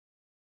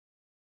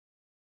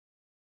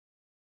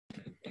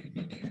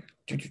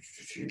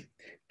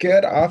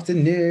Good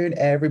afternoon,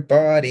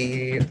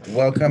 everybody.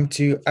 Welcome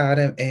to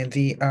Adam in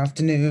the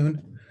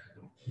Afternoon.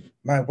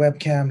 My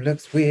webcam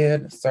looks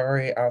weird.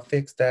 Sorry, I'll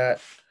fix that.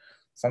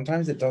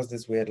 Sometimes it does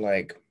this weird,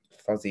 like,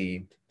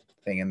 fuzzy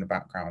thing in the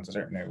background. I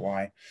don't know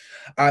why.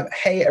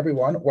 Hey,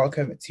 everyone.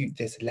 Welcome to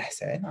this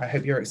lesson. I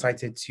hope you're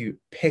excited to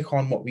pick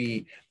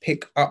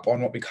up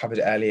on what we covered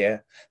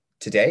earlier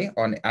today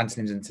on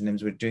antonyms and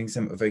synonyms. We're doing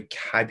some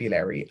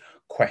vocabulary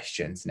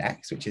questions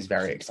next, which is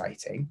very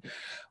exciting.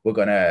 We're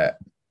going to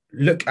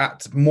look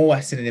at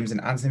more synonyms and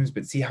antonyms,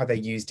 but see how they're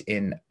used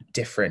in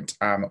different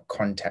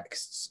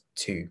contexts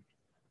too.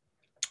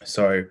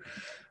 So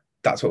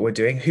that's what we're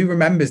doing. Who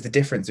remembers the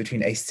difference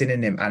between a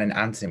synonym and an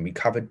antonym? We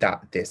covered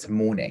that this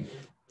morning.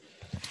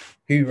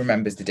 Who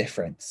remembers the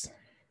difference?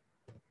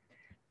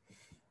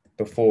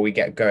 Before we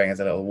get going as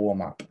a little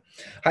warm-up.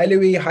 Hi,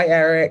 Louis. Hi,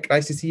 Eric.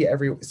 Nice to see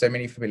so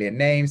many familiar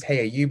names.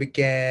 Hey, Ayub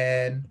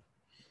again.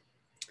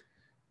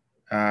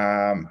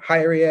 Hi,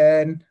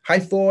 Ariane. Hi,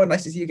 Fawn.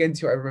 Nice to see you again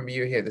too. I remember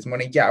you were here this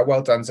morning. Yeah,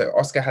 well done. So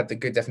Oscar had the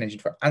good definition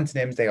for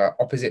antonyms. They are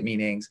opposite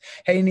meanings.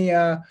 Hey,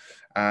 Nia.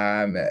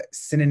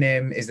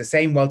 Synonym is the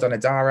same. Well done,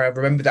 Adara.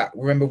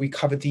 Remember we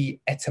covered the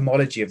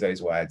etymology of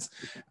those words.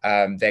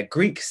 They're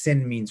Greek.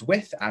 Syn means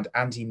with and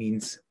anti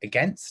means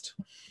against.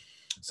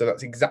 So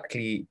that's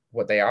exactly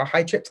what they are.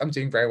 Hi, Chips. I'm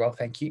doing very well.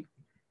 Thank you.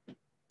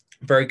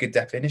 Very good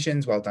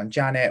definitions. Well done,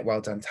 Janet.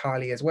 Well done,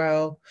 Tali as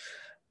well.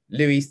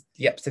 Louis,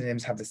 yep,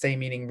 synonyms have the same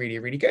meaning. Really,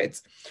 really good.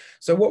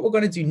 So what we're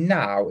going to do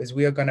now is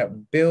we are going to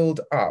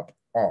build up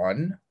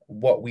on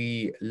what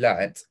we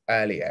learnt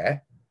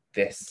earlier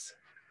this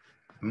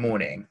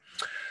morning.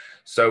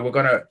 So we're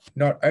going to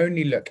not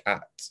only look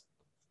at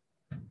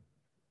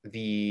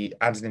the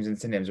antonyms and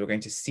synonyms, we're going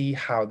to see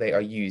how they are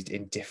used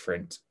in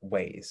different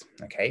ways.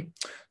 Okay,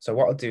 so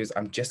what I'll do is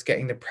I'm just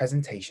getting the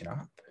presentation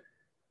up.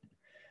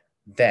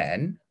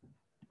 Then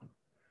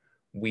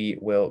we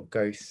will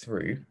go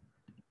through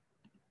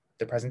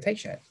the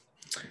presentation.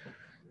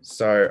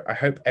 So I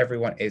hope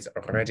everyone is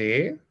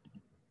ready.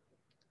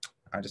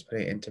 I'll just put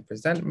it into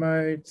present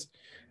mode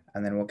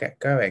and then we'll get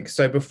going.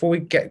 So before we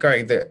get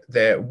going,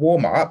 the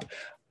warm up,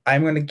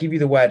 I'm going to give you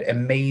the word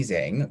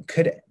amazing.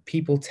 Could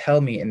people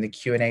tell me in the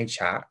Q&A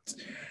chat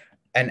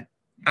an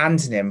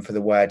antonym for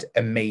the word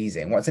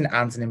amazing? What's an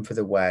antonym for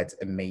the word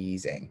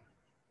amazing?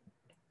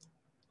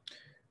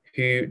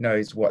 Who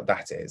knows what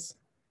that is?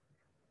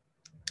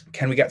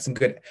 Can we get some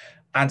good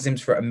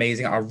antonyms for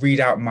amazing? I'll read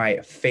out my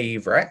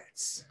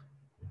favorites.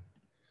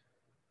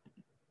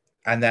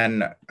 And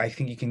then I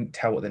think you can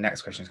tell what the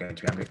next question is going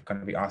to be. I'm going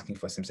to be asking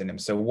for some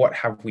synonyms. So what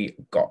have we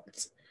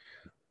got?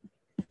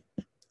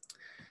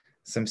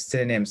 Some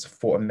synonyms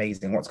for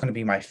amazing. What's going to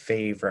be my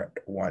favorite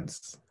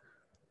ones?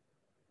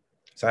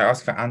 So I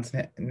asked for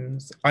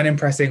antonyms.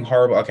 Unimpressing,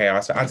 horrible. Okay, I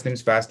asked for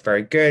antonyms first.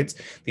 Very good.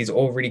 These are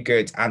all really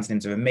good.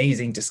 Antonyms of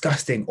amazing,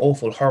 disgusting,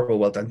 awful, horrible.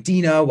 Well done,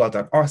 Dina. Well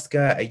done,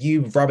 Oscar. Are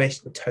you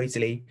rubbish?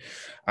 Totally.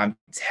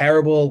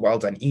 Terrible. Well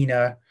done,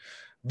 Ina.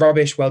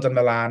 Rubbish. Well done,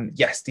 Milan.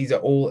 Yes, these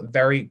are all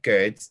very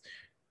good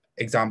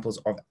examples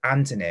of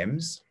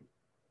antonyms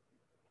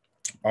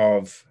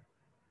of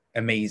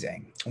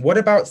amazing. What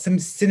about some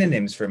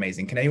synonyms for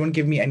amazing? Can anyone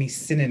give me any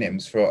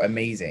synonyms for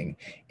amazing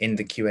in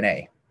the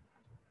Q&A?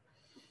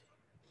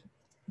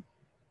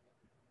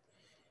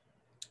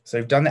 So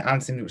we've done the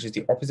antonym, which is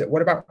the opposite.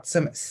 What about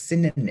some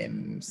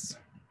synonyms?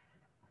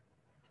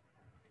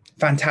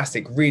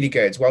 Fantastic, really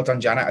good. Well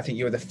done, Janet. I think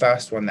you were the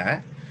first one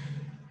there.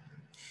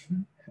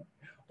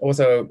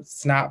 Also,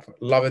 Snap,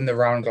 loving the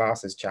round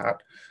glasses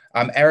chat.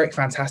 Eric,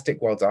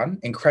 fantastic, well done.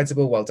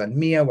 Incredible, well done,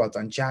 Mia, well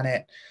done,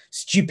 Janet.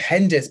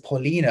 Stupendous,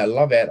 Paulina,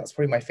 love it. That's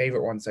probably my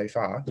favorite one so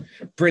far.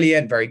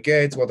 Brilliant, very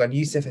good. Well done,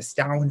 Yusuf,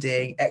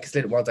 astounding.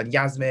 Excellent, well done,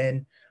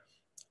 Yasmin.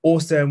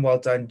 Awesome, well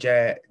done,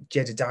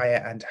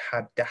 Jedediah and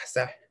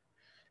Hadassah.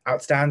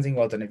 Outstanding,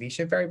 well done,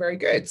 Avisha. Very, very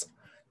good.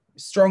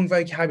 Strong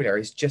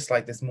vocabularies, just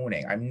like this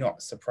morning. I'm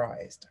not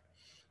surprised.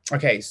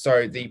 Okay,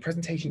 so the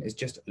presentation is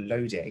just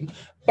loading,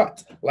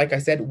 but like I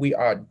said, we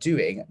are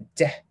doing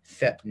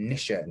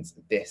definitions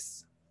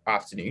this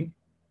afternoon.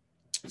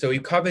 So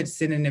we've covered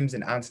synonyms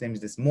and antonyms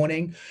this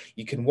morning.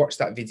 You can watch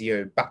that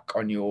video back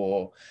on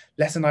your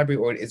lesson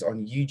library, or it is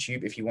on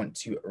YouTube if you want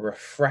to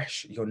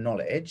refresh your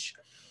knowledge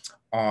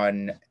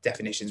on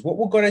definitions. What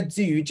we're going to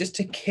do just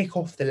to kick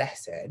off the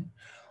lesson,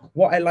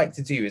 what I like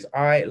to do is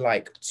I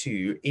like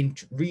to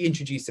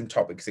reintroduce some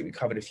topics that we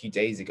covered a few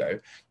days ago,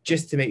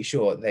 just to make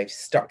sure they've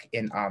stuck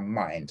in our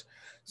mind.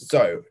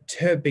 So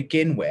to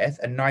begin with,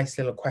 a nice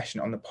little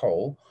question on the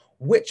poll: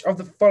 which of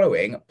the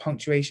following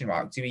punctuation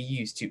marks do we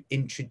use to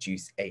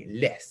introduce a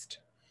list?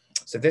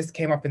 So this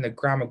came up in the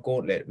grammar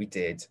gauntlet we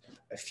did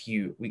a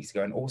few weeks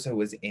ago, and also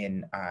was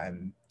in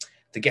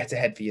the Get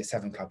Ahead for Year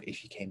 7 Club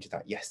if you came to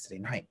that yesterday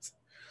night.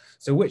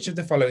 So which of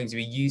the following do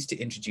we use to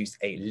introduce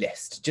a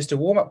list? Just a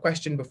warm-up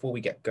question before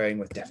we get going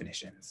with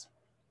definitions.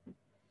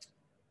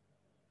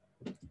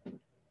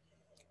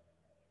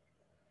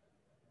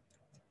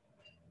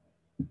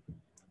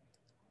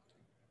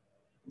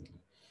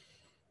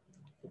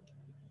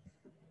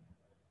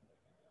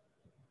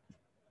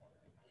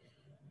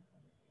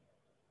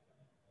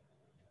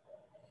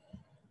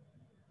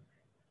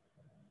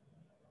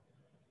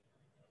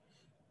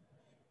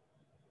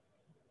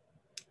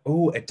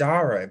 Oh,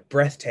 Adara,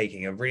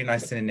 breathtaking, a really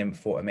nice synonym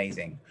for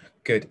amazing.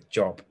 Good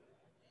job.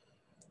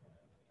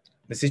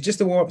 This is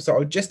just a warm-up, so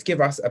I'll just give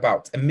us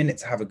about a minute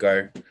to have a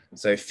go.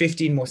 So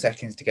 15 more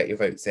seconds to get your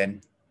votes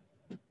in.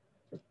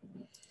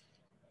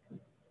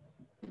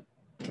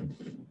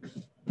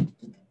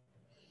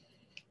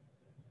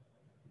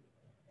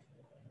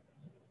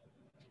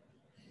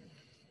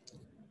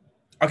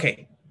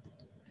 Okay,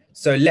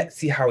 so let's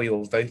see how we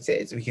all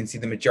voted. We can see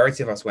the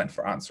majority of us went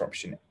for answer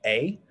option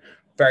A.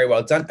 Very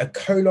well done. A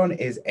colon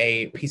is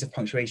a piece of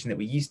punctuation that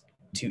we use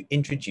to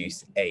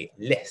introduce a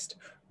list.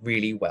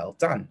 Really well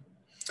done.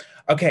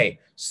 Okay,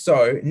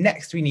 so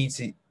next we need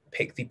to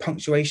pick the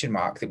punctuation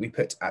mark that we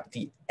put at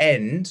the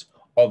end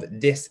of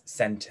this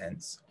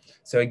sentence.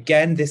 So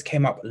again, this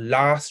came up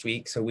last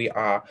week, so we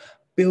are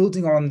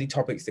building on the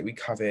topics that we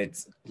covered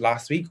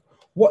last week.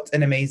 What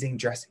an amazing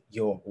dress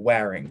you're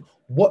wearing.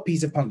 What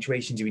piece of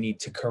punctuation do we need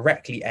to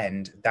correctly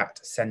end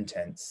that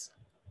sentence?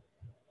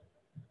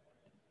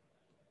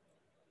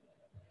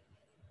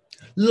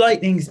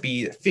 Lightning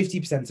speed,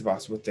 50% of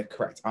us with the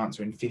correct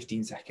answer in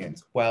 15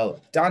 seconds. Well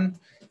done.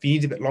 If you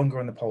need a bit longer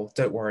on the poll,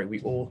 don't worry, we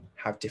all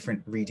have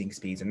different reading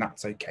speeds and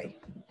that's okay.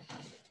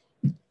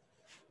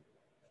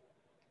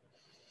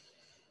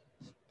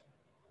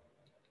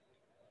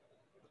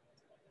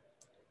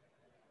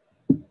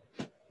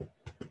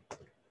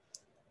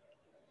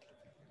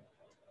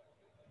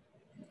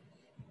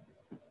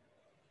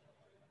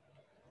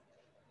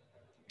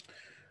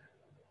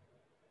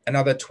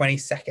 Another 20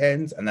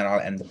 seconds and then I'll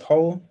end the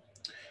poll.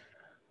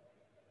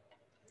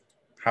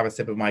 Have a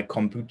sip of my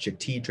kombucha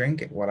tea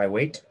drink while I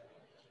wait.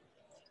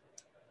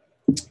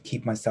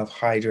 Keep myself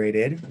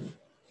hydrated.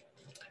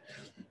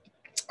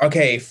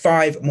 Okay,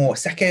 5 more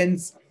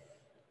seconds.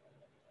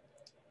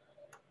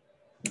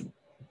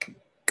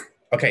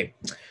 Okay,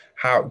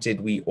 how did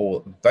we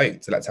all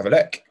vote? So let's have a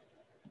look.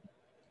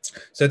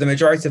 So the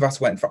majority of us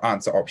went for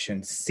answer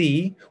option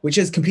C, which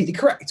is completely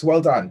correct.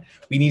 Well done.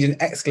 We need an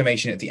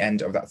exclamation at the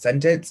end of that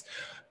sentence.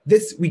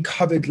 This we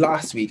covered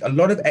last week. A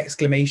lot of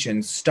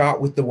exclamations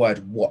start with the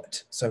word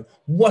what. So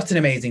what an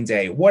amazing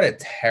day. What a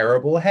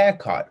terrible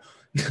haircut.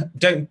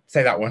 Don't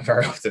say that one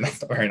very often.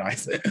 That's not very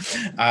nice.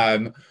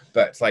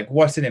 But like,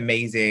 what an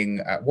amazing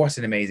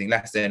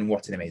lesson.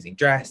 What an amazing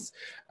dress.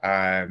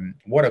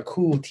 What a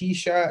cool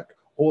t-shirt.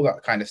 All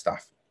that kind of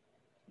stuff.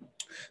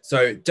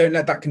 So don't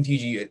let that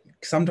confuse you.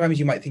 Sometimes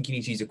you might think you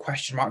need to use a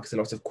question mark because a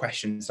lot of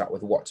questions start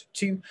with what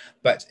to,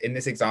 but in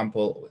this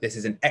example, this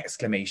is an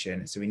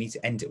exclamation. So we need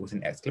to end it with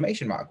an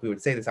exclamation mark. We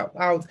would say this out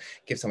loud,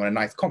 give someone a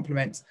nice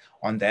compliment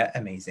on their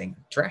amazing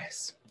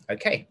dress.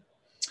 Okay,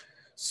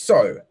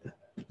 so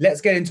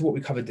let's get into what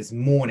we covered this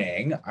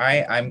morning.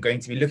 I'm going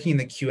to be looking in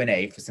the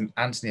Q&A for some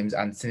antonyms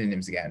and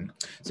synonyms again.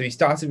 So we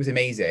started with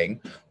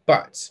amazing,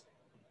 but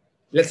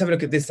let's have a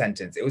look at this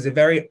sentence. It was a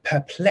very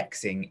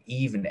perplexing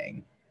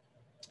evening.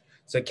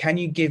 So can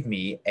you give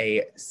me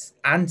an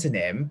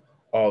antonym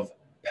of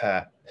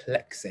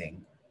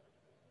perplexing?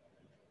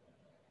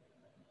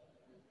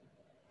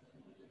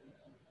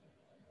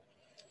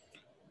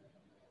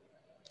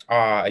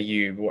 Ah,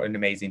 you, what an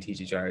amazing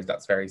teacher, Joe.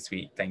 That's very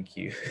sweet. Thank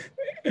you.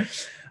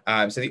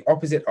 So the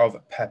opposite of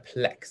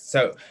perplex.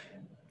 So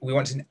we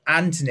want an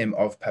antonym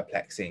of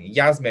perplexing.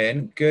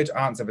 Yasmin, good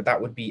answer, but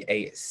that would be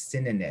a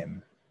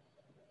synonym.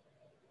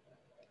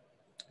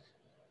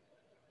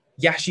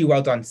 Yashi,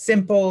 well done,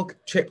 simple.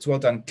 Tripped, well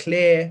done,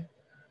 clear.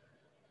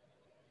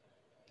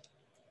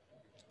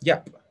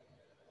 Yep.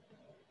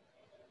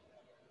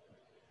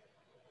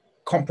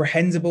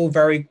 Comprehensible,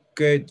 very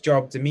good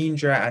job,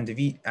 Demindra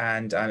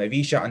and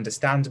Avisha,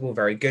 understandable,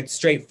 very good.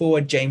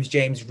 Straightforward,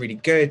 James, really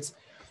good.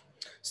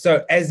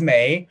 So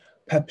Esme,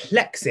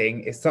 perplexing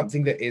is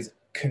something that is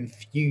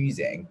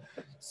confusing.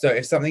 So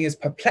if something is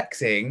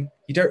perplexing,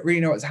 you don't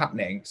really know what's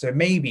happening. So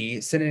maybe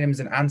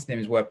synonyms and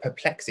antonyms were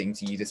perplexing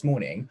to you this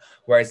morning,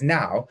 whereas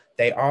now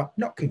they are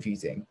not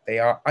confusing. They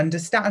are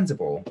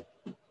understandable.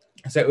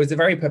 So it was a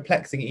very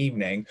perplexing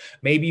evening.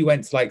 Maybe you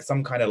went to like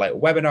some kind of like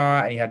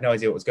webinar and you had no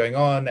idea what was going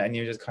on and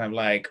you're just kind of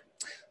like,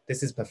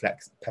 this is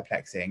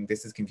perplexing.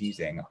 This is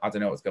confusing. I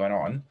don't know what's going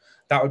on.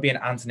 That would be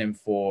an antonym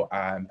for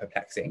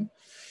perplexing.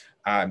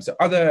 So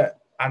other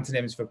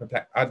antonyms for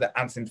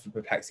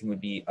perplexing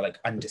would be like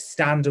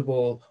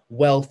understandable,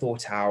 well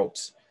thought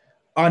out,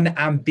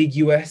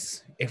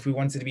 unambiguous. If we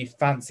wanted to be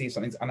fancy, if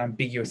something's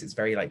unambiguous, it's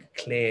very like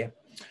clear.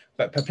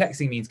 But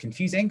perplexing means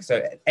confusing.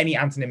 So any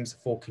antonyms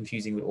for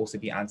confusing would also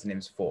be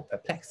antonyms for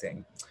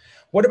perplexing.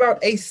 What about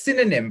a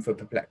synonym for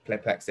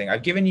perplexing?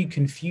 I've given you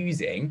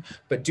confusing,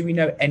 but do we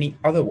know any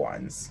other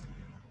ones?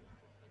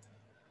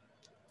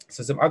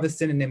 So some other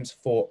synonyms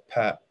for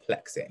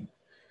perplexing.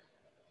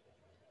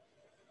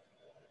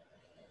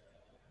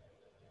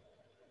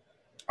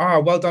 Ah,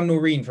 well done,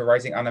 Noreen, for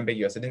writing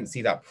unambiguous. I didn't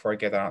see that before I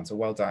gave that answer.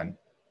 Well done.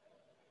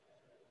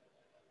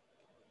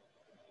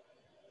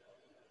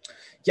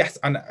 Yes,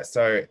 and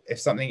so if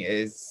something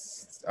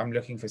is, I'm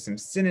looking for some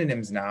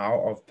synonyms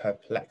now of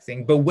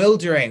perplexing.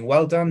 Bewildering,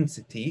 well done,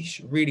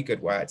 Satish, really good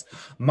words.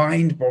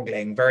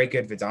 Mind-boggling, very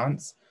good,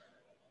 Vedant.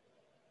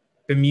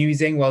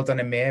 Bemusing, well done,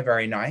 Amir,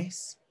 very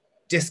nice.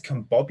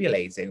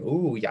 Discombobulating.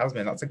 Ooh,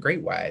 Yasmin, that's a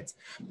great word.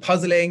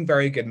 Puzzling,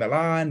 very good.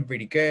 Milan,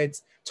 really good.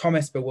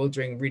 Thomas,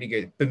 bewildering, really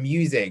good.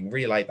 Bemusing,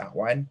 really like that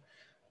one.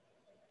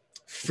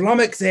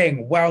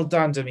 Flummoxing, well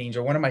done,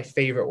 Demeandra. One of my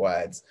favorite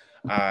words.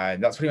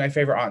 That's probably my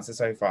favorite answer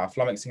so far.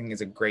 Flummoxing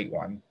is a great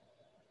one.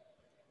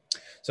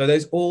 So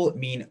those all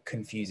mean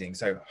confusing.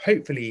 So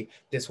hopefully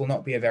this will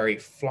not be a very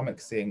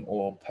flummoxing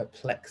or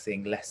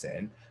perplexing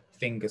lesson.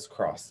 Fingers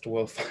crossed.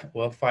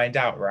 We'll find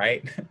out,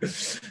 right?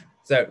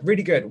 So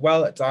really good.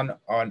 Well done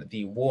on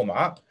the warm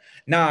up.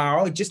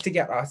 Now, just to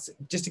get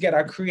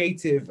our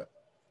creative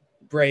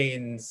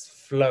brains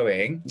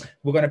flowing,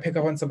 we're going to pick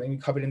up on something we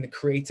covered in the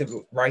creative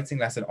writing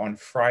lesson on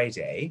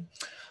Friday.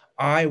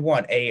 I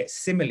want a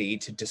simile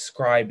to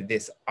describe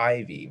this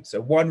ivy.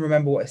 So one,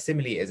 remember what a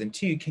simile is, and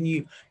two, can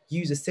you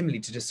use a simile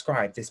to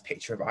describe this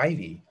picture of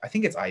ivy? I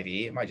think it's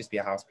ivy. It might just be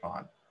a house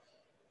plant.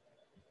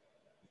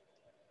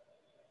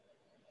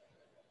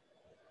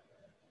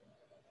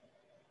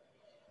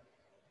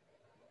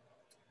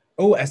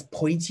 Oh, as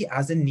pointy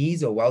as a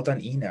needle. Well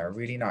done, Ina.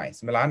 Really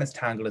nice. Milan, as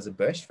tangled as a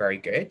bush. Very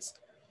good.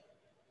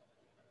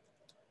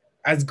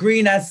 As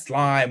green as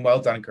slime. Well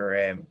done,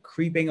 Karim.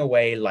 Creeping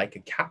away like a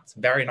cat.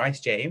 Very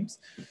nice, James.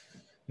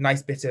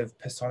 Nice bit of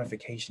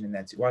personification in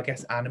there too. Well, I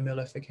guess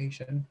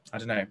animalification. I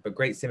don't know, but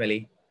great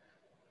simile.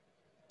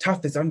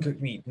 Tough as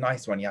uncooked meat.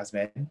 Nice one,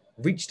 Yasmin.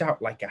 Reached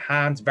out like a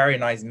hand. Very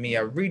nice,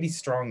 Mia. Really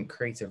strong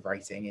creative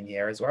writing in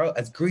here as well.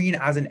 As green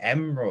as an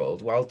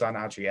emerald. Well done,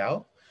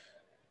 Adrielle.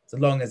 As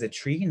long as a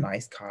tree.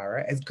 Nice,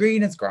 Cara. As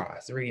green as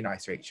grass. Really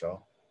nice,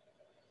 Rachel.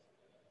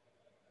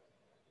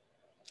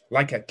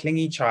 Like a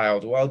clingy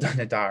child. Well done,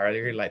 Adara. I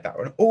really like that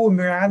one. Oh,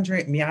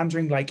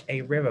 meandering like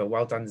a river.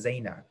 Well done,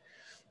 Zaina.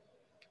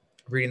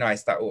 Really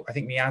nice. That I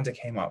think meander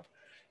came up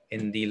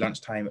in the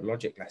lunchtime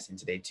logic lesson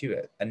today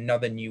too.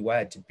 Another new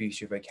word to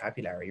boost your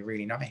vocabulary.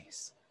 Really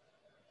nice.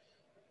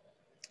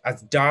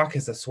 As dark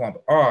as a swamp.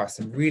 Oh,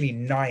 some really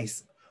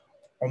nice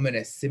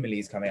ominous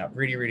similes coming up.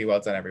 Really, really well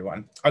done,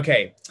 everyone.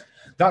 Okay,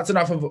 that's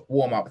enough of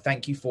warm up.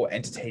 Thank you for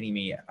entertaining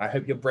me. I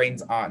hope your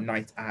brains are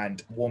nice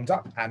and warmed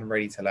up and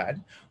ready to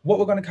learn. What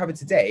we're going to cover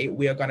today,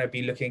 we are going to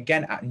be looking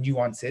again at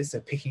nuances. So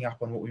picking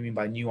up on what we mean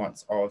by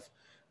nuance of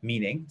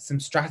meaning, some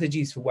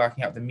strategies for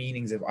working out the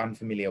meanings of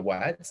unfamiliar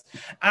words.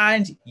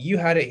 And you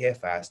heard it here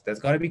first. There's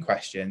going to be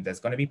questions. There's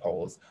going to be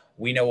polls.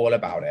 We know all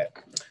about it.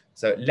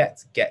 So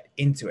let's get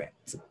into it.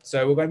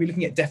 So we're going to be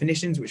looking at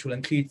definitions, which will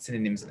include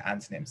synonyms and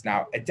antonyms.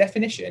 Now, a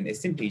definition is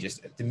simply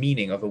just the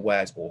meaning of a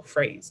word or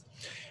phrase.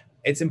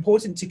 It's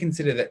important to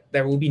consider that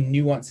there will be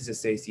nuances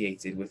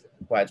associated with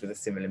words with a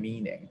similar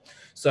meaning.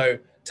 So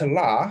to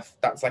laugh,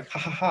 that's like ha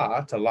ha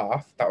ha, to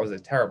laugh. That was a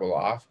terrible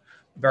laugh,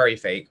 very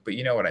fake, but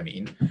you know what I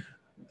mean.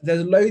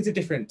 There's loads of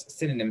different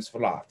synonyms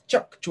for laugh.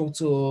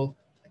 Chuckle,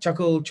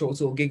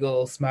 chortle,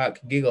 giggle, smirk,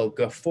 giggle,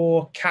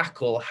 guffaw,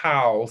 cackle,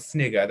 howl,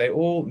 snigger. They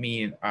all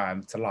mean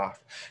to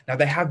laugh. Now,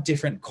 they have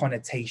different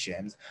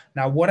connotations.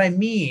 Now, what I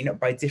mean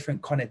by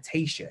different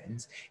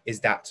connotations is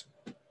that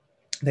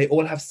they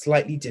all have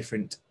slightly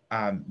different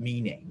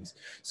meanings.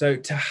 So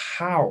to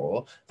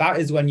howl, that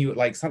is when you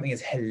like something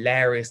is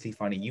hilariously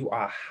funny. You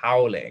are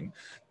howling.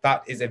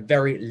 That is a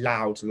very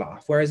loud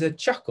laugh. Whereas a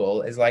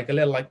chuckle is like a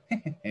little like,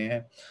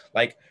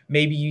 like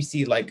maybe you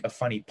see like a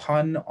funny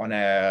pun on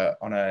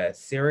a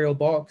cereal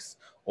box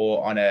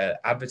or on an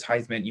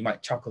advertisement. You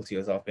might chuckle to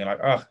yourself, being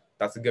like, oh,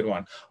 that's a good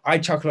one. I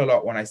chuckle a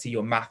lot when I see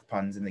your math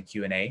puns in the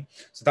Q&A.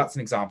 So that's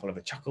an example of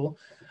a chuckle.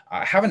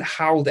 I haven't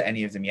howled at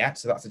any of them yet,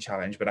 so that's a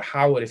challenge. But a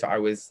howl if I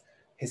was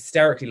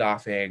hysterically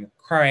laughing,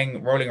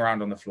 crying, rolling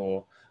around on the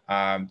floor.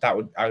 I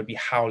would be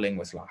howling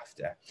with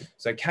laughter.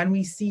 So can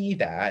we see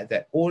there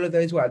that all of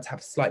those words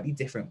have slightly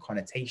different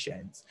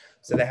connotations?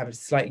 So they have a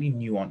slightly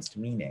nuanced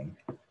meaning.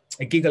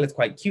 A giggle is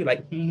quite cute,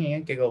 like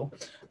giggle.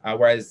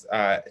 Whereas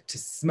to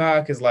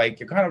smirk is like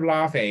you're kind of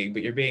laughing,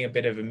 but you're being a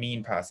bit of a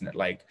mean person at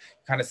like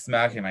kind of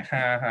smirking, like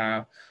ha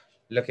ha.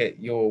 Look at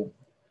your,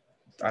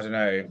 I don't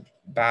know,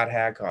 bad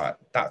haircut.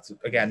 That's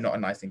again not a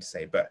nice thing to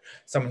say, but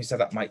someone who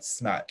said that might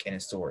smirk in a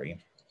story.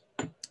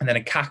 And then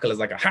a cackle is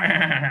like a ha, ha,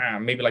 ha, ha,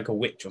 maybe like a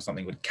witch or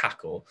something would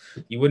cackle.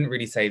 You wouldn't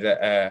really say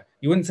that.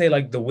 You wouldn't say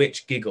like the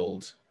witch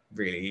giggled.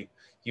 Really,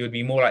 you would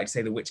be more likely to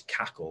say the witch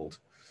cackled,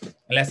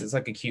 unless it's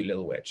like a cute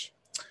little witch.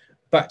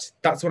 But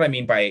that's what I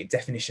mean by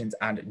definitions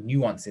and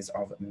nuances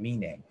of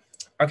meaning.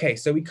 Okay,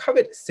 so we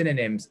covered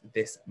synonyms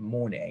this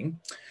morning.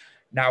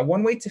 Now,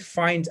 one way to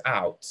find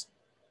out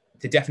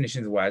the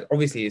definitions of words,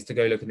 obviously, is to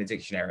go look in the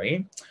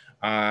dictionary.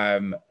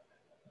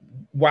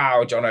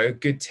 Wow, Jono,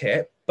 good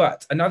tip.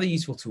 But another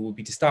useful tool would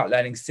be to start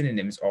learning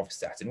synonyms of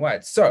certain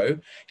words. So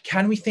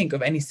can we think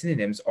of any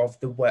synonyms of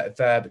the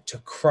verb to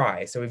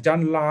cry? So we've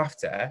done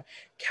laughter.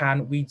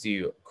 Can we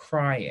do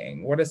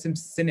crying? What are some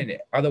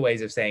other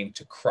ways of saying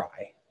to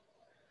cry?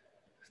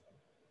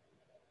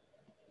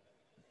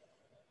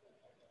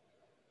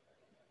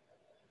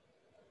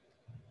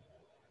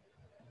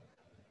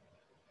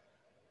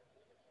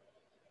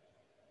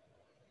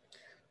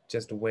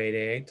 Just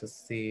waiting to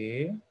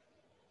see.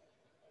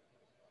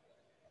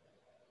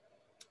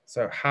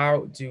 So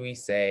how do we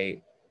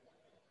say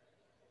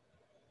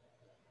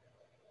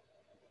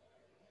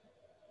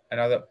And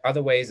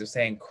other ways of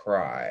saying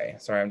cry.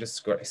 Sorry, I'm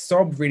just scrolling.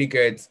 Sob, really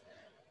good.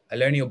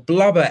 Alonial,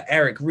 blubber,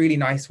 Eric, really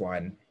nice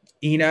one.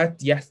 Ina,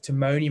 yes, to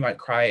moan, you might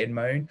cry and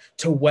moan.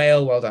 To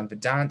wail, well done for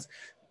dance.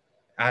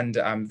 And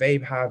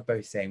Vabe have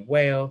both saying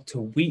wail.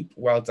 To weep,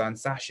 well done,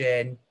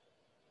 Sashin.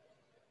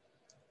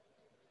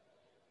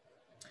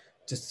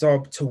 To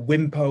sob, to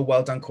whimper,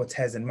 well done,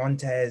 Cortez and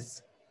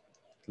Montez.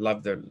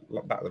 Love the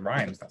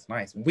rhymes, that's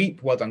nice.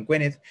 Weep, well done,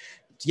 Gwyneth.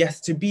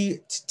 Yes, to be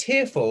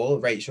tearful,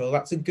 Rachel,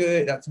 that's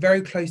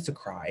very close to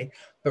cry.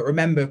 But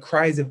remember,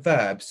 cry is a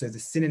verb, so the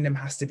synonym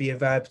has to be a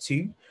verb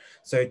too.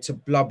 So to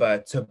blubber,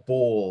 to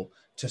bawl,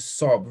 to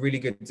sob, really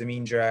good,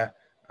 Demindra.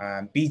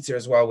 Beta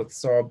as well with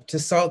sob. To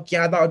sulk,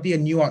 yeah, that would be a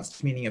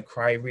nuanced meaning of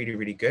cry, really,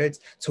 really good.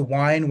 To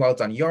whine, well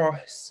done,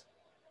 Yos.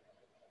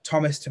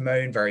 Thomas to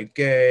moan, very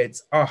good.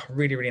 Oh,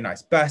 really, really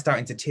nice. Burst out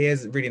into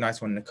tears, really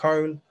nice one,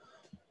 Nicole.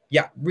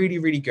 Yeah, really,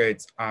 really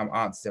good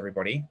answers,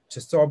 everybody. To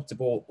sob, to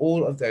bawl,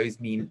 all of those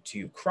mean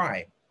to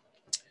cry.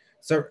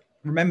 So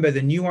remember,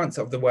 the nuance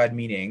of the word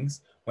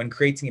meanings when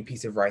creating a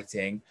piece of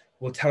writing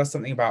will tell us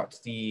something about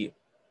the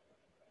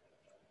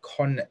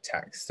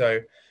context.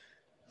 So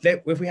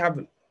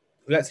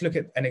let's look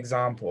at an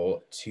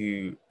example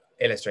to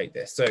illustrate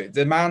this. So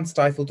the man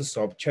stifled a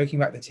sob, choking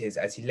back the tears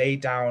as he lay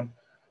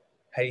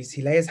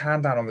his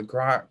hand down on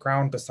the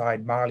ground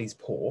beside Marley's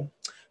paw.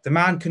 The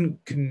man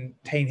couldn't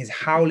contain his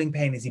howling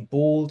pain as he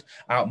bawled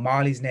out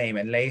Marley's name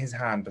and lay his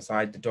hand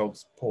beside the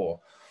dog's paw.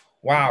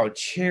 Wow,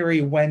 cheery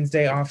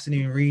Wednesday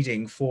afternoon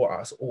reading for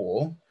us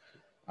all.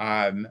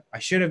 I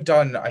should have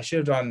done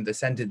the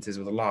sentences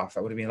with a laugh.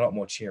 That would have been a lot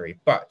more cheery.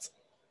 But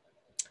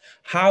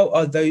how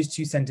are those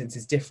two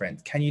sentences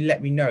different? Can you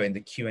let me know in the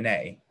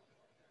Q&A?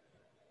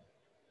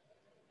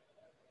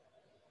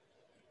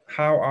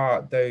 How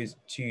are those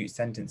two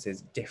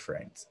sentences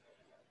different?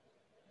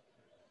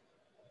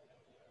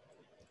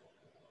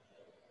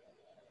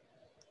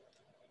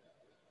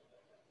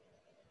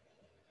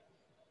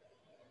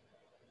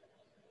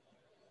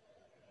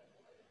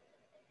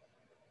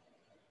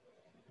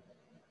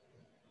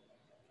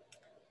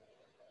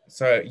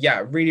 So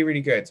yeah, really,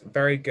 really good.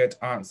 Very good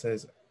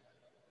answers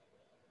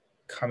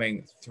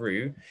coming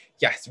through.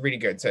 Yes, really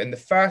good. So in the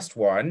first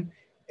one,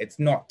 it's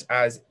not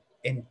as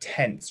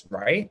intense,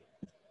 right?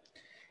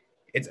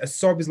 It's a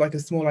sob is like a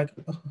small like,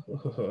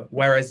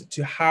 whereas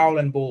to howl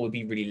and bawl would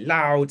be really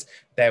loud.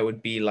 There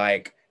would be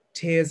like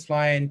tears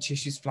flying,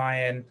 tissues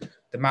flying.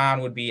 The man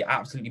would be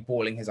absolutely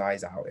bawling his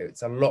eyes out.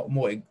 It's a lot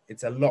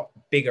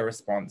bigger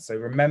response. So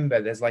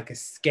remember, there's like a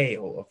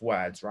scale of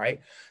words, right?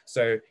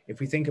 So if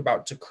we think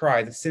about to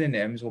cry, the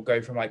synonyms will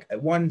go from like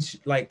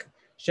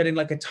shedding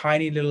like a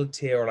tiny little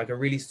tear or like a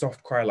really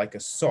soft cry, like a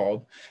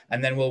sob,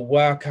 and then we'll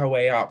work our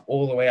way up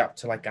all the way up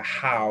to like a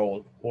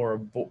howl or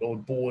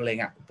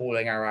bawling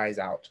our eyes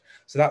out.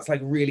 So that's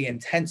like really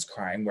intense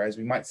crying, whereas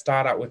we might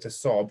start out with a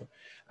sob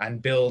and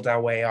build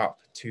our way up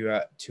to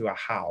a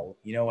howl.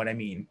 You know what I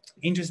mean?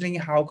 Interestingly,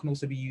 howl can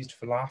also be used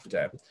for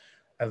laughter,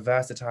 a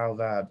versatile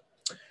verb.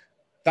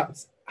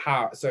 That's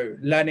how, so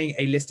learning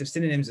a list of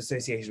synonyms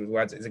associated with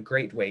words is a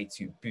great way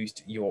to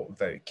boost your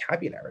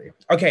vocabulary.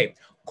 Okay,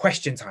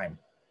 question time.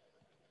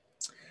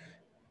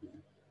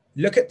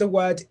 Look at the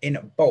word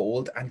in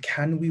bold and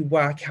can we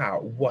work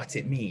out what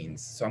it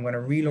means? So I'm going to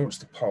relaunch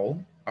the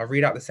poll. I'll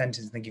read out the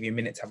sentence and then give you a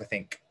minute to have a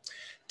think.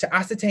 To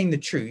ascertain the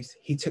truth,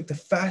 he took the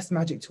first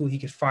magic tool he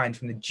could find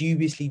from the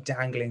dubiously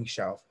dangling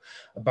shelf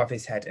above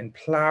his head and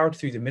ploughed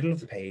through the middle of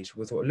the page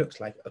with what looked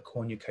like a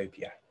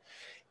cornucopia.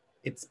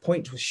 Its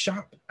point was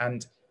sharp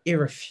and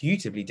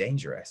irrefutably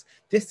dangerous.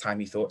 This time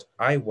he thought,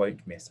 I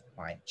won't miss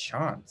my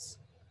chance.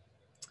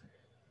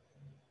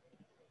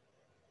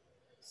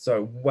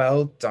 So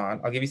well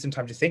done. I'll give you some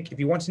time to think. If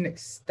you want an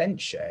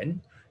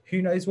extension,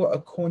 who knows what a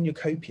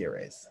cornucopia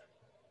is?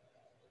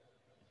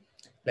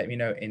 Let me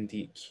know in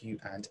the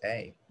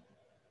Q&A.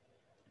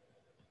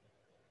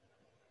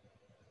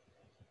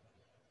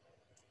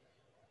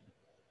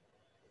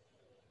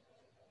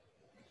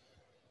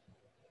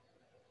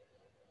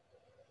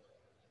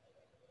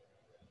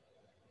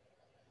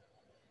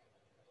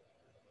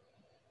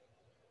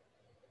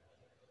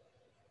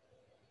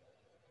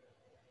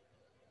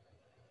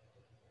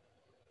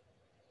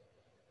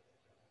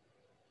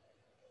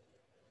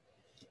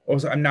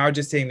 Also, I'm now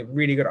just seeing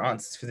really good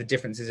answers for the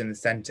differences in the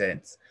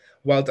sentence.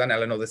 Well done,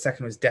 Eleanor. The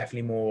second was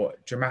definitely more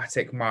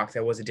dramatic. Mark,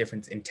 there was a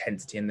difference in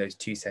intensity in those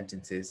two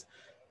sentences.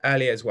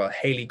 Earlier as well,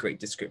 Haley, great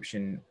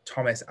description.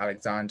 Thomas,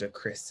 Alexander,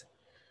 Chris,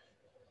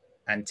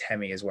 and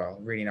Temi as well.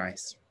 Really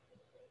nice.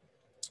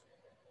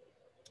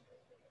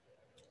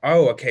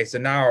 Oh, okay. So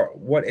now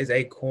what is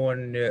a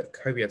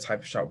cornucopia type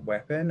of sharp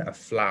weapon? A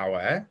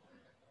flower,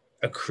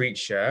 a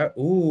creature.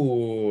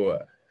 Ooh.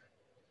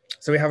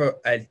 So we have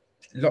a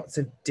lots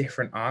of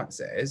different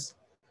answers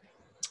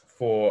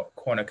for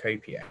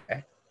cornucopia.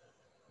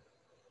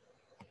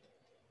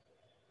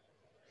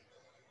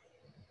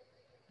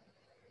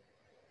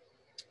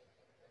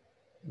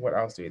 What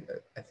else do we do?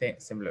 I think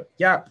similar.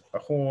 Yeah, a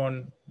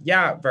horn.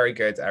 Yeah, very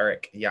good,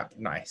 Eric. Yeah,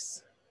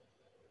 nice.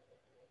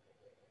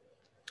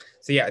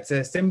 So yeah, it's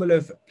a symbol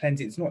of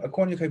plenty. It's not, a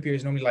cornucopia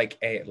is normally like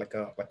a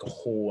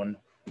horn,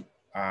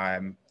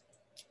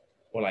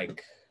 or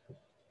like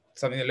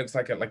something that looks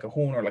like a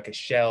horn or like a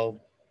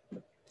shell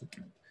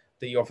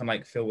that you often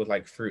like fill with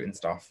like fruit and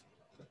stuff.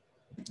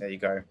 There you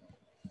go.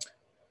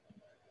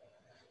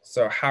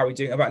 So how are we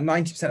doing? About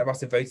 90% of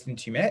us have voted in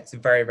 2 minutes.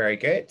 Very, very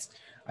good.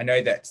 I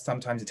know that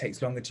sometimes it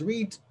takes longer to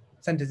read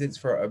sentences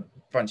for a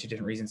bunch of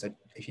different reasons. So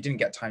if you didn't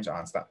get time to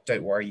answer that,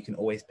 don't worry, you can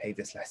always pay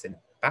this lesson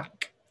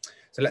back.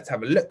 So let's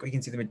have a look. We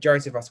can see the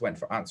majority of us went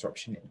for answer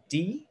option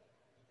D.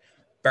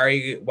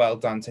 Very well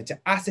done. So to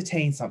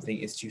ascertain something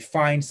is to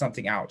find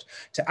something out,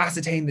 to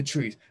ascertain the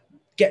truth,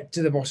 get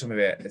to the bottom of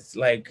it. It's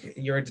like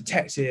you're a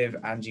detective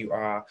and you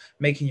are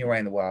making your way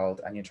in the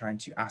world and you're trying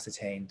to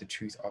ascertain the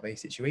truth of a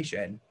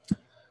situation.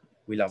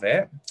 We love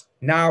it.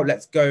 Now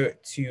let's go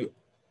to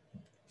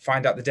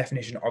find out the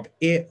definition of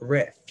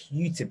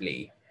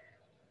irrefutably.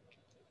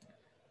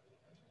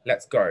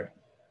 Let's go.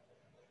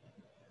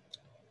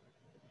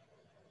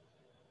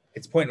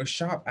 Its point was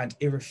sharp and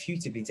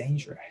irrefutably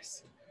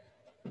dangerous.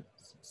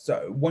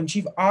 So once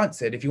you've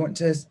answered, if you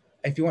want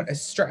a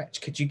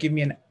stretch, could you give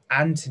me an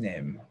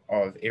antonym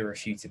of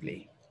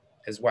irrefutably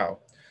as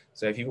well?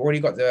 So if you've already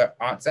got the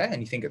answer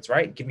and you think it's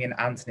right, give me an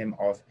antonym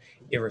of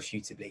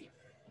irrefutably.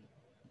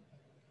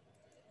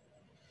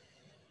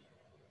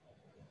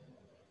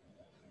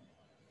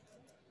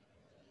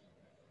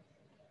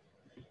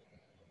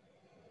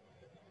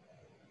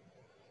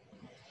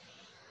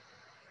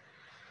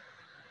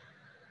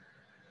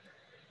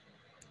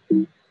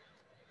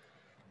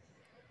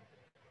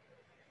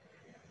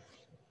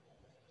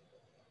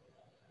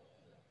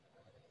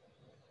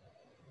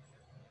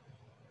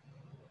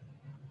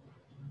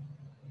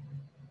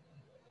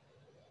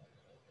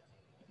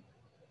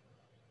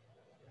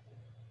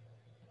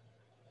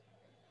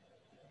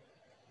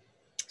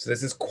 So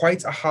this is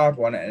quite a hard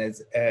one, and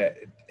it's,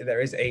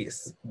 there is a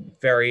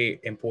very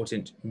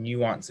important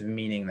nuance of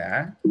meaning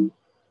there.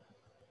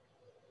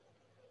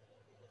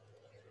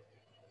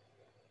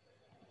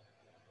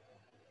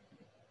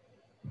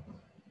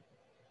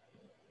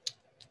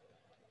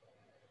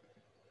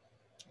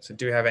 So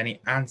do we have any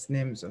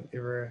antonyms of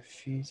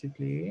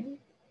irrefutably?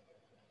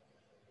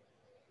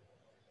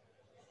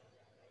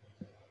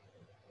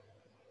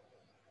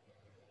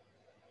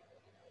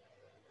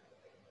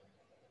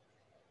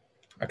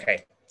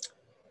 Okay.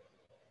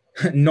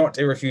 Not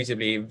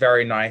irrefutably,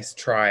 very nice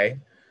try,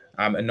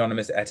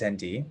 anonymous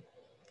attendee.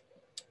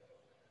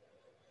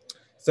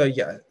 So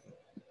yeah,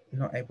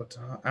 not able to,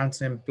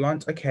 antonym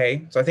blunt,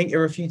 okay. So I think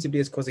irrefutably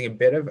is causing a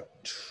bit of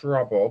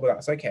trouble, but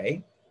that's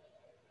okay.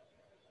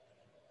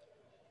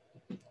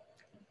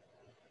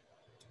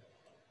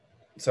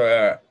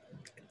 So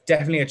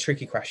definitely a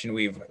tricky question.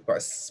 We've got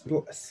a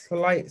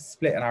slight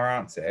split in our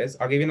answers.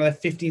 I'll give you another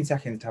 15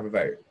 seconds to have a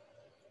vote.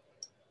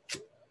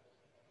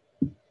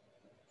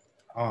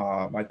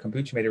 My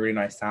kombucha made a really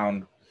nice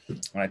sound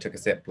when I took a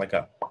sip, like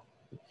a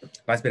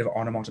nice bit of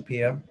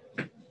onomatopoeia.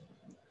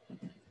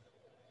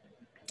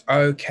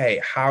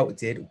 Okay, how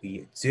did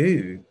we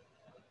do?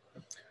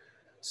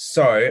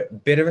 So,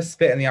 bit of a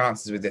split in the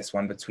answers with this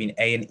one between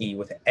A and E,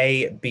 with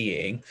A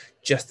being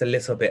just a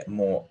little bit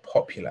more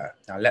popular.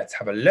 Now, let's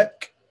have a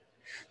look.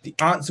 The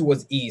answer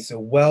was E, so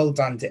well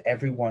done to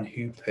everyone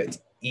who put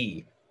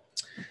E.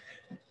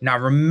 Now,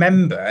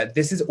 remember,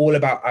 this is all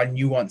about our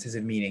nuances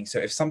of meaning. So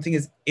if something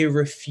is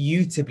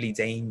irrefutably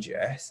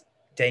dangerous,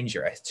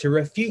 to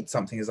refute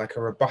something is like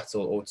a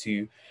rebuttal or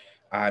to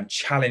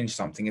challenge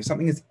something. If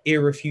something is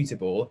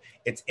irrefutable,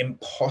 it's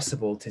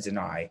impossible to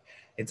deny.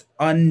 It's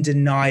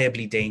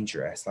undeniably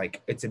dangerous.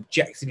 Like it's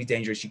objectively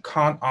dangerous. You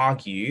can't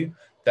argue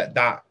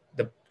that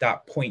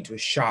point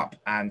was sharp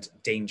and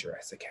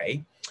dangerous,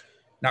 okay?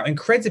 Now,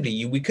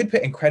 incredibly, we could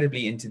put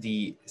incredibly into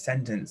the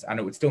sentence and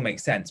it would still make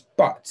sense,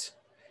 but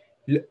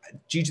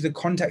due to the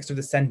context of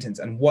the sentence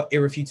and what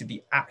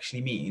irrefutably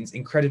actually means,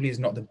 incredibly is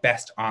not the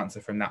best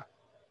answer from that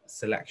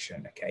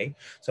selection, okay?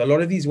 So a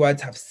lot of these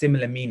words have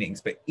similar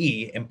meanings, but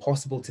E,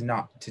 impossible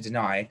to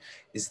deny,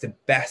 is the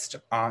best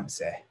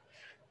answer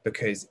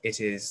because it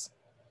is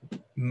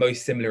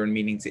most similar in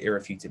meaning to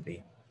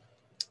irrefutably.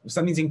 If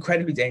something's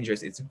incredibly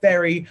dangerous, it's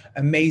very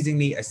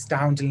amazingly,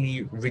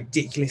 astoundingly,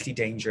 ridiculously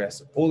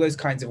dangerous. All those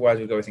kinds of words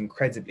would go with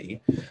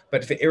incredibly.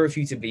 But for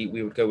irrefutably,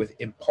 we would go with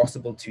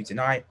impossible to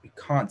deny. We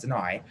can't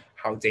deny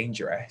how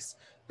dangerous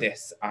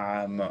this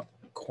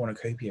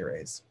cornucopia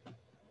is.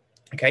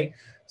 Okay,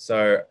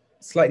 so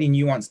slightly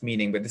nuanced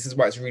meaning, but this is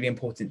why it's really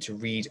important to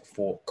read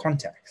for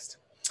context.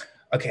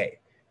 Okay,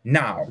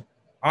 now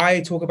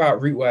I talk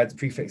about root words,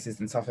 prefixes,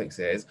 and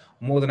suffixes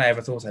more than I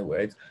ever thought I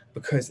would,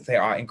 because they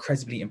are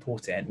incredibly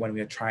important when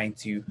we are trying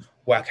to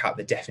work out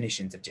the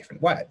definitions of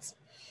different words.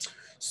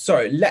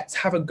 So let's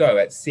have a go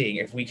at seeing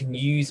if we can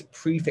use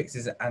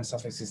prefixes and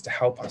suffixes to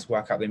help us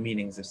work out the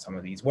meanings of some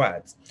of these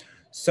words.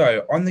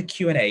 So on the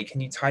Q&A,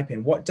 can you type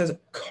in what does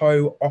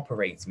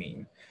cooperate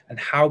mean? And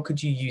how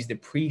could you use the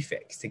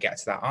prefix to get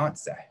to that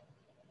answer?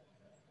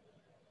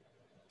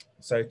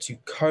 So to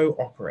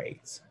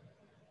cooperate.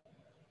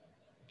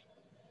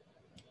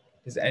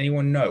 Does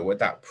anyone know what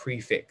that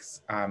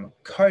prefix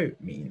co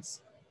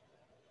means?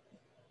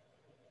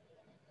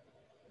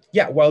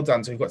 Yeah, well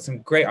done. So we've got some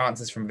great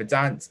answers from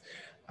Vedant,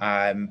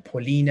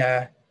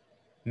 Paulina,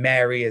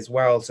 Mary as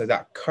well. So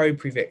that co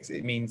prefix,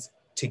 it means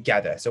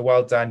together. So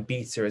well done,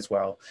 Beta as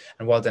well.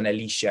 And well done,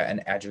 Alicia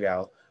and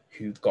Adrielle,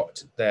 who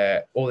got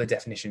all the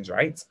definitions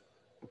right.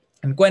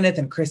 And Gwyneth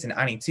and Chris and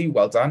Annie too,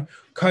 well done.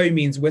 Co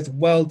means with,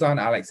 well done,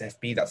 Alex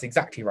FB. That's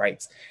exactly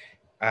right.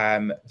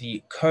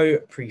 The co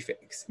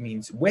prefix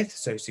means with.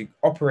 So to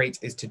operate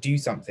is to do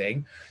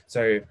something.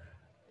 So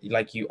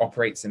like you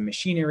operate some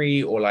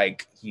machinery, or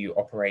like you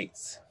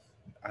operate,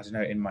 I don't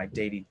know, in my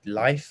daily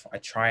life, I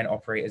try and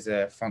operate as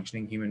a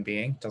functioning human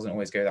being. Doesn't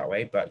always go that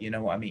way, but you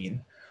know what I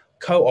mean.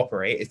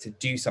 Cooperate is to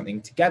do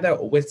something together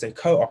or with. So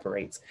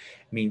cooperate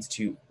means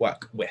to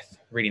work with.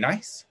 Really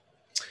nice.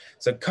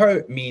 So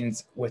co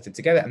means with and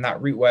together, and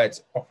that root word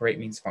operate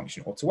means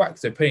function or to work.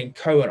 So putting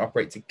co and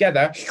operate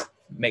together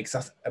makes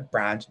us a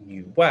brand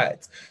new word.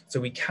 So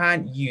we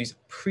can use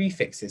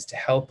prefixes to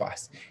help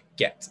us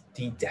get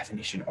the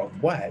definition of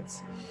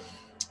words.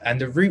 And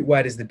the root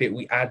word is the bit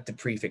we add the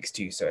prefix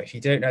to. So if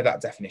you don't know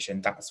that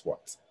definition, that's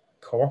what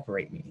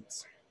cooperate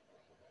means.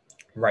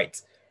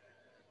 Right.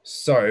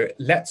 So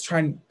let's try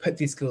and put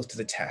these skills to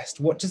the test.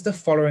 What does the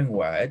following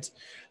word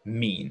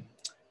mean?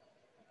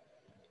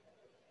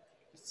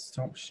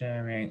 Stop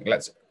sharing.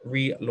 Let's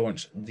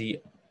relaunch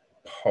the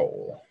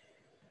poll.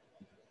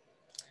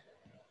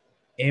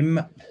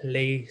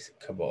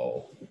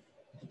 Implacable.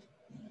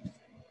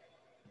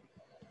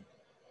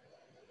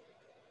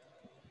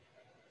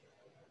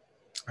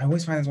 I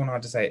always find this one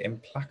hard to say.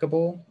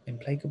 Implacable?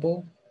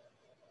 Implacable?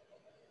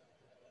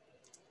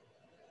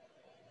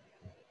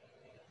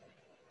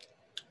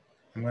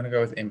 I'm going to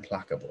go with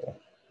implacable.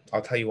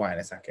 I'll tell you why in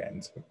a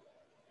second.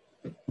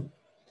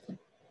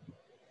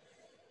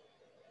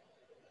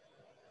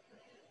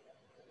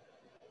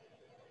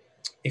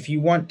 If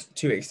you want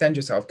to extend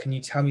yourself, can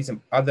you tell me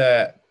some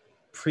other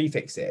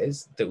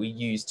prefixes that we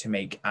use to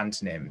make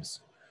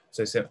antonyms?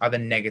 So some other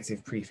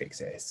negative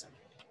prefixes.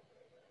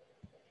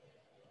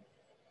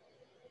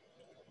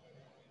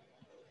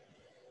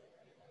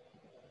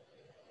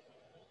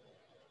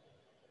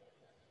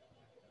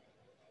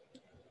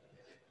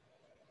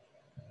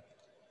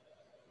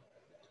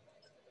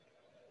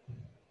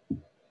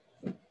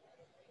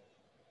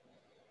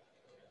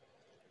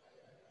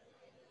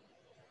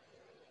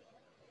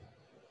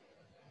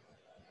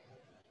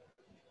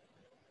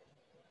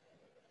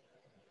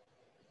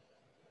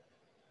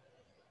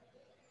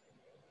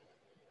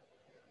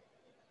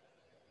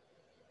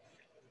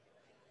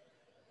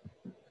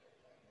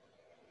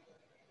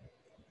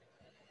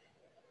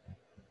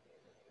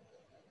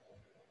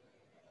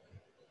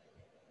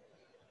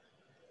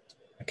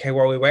 Okay,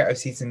 while we wait, I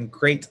see some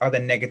great other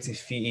negative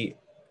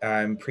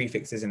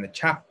prefixes in the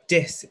chat.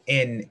 Dis,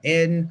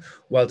 in.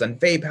 Well done,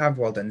 Vapehav.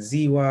 Well done,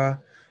 Ziwa.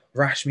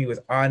 Rashmi with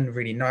un,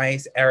 really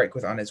nice. Eric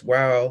with un as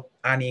well.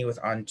 Annie with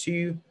un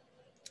too.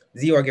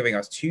 Ziwa giving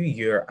us 2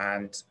 year,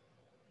 and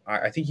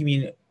I think you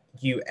mean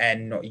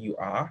UN, not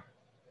UR.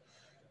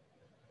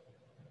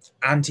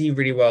 Anti,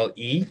 really well,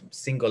 E,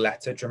 single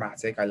letter,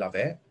 dramatic, I love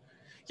it.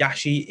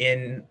 Yashi,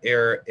 in,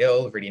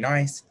 ill, really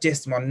nice.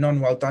 Dismon, non,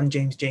 well done,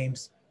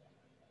 James.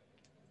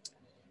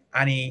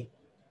 Annie,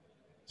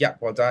 yeah,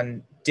 well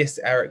done. Dis,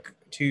 Eric,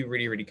 2,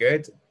 really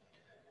good.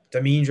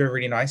 Damindra,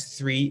 really nice.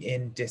 3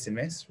 in dis and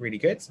miss, really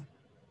good.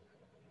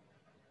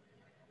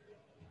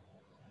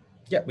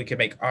 Yeah, we could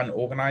make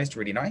unorganized,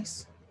 really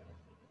nice.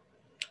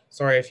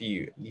 Sorry if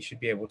you should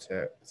be able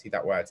to see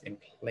that word,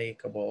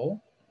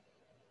 implacable.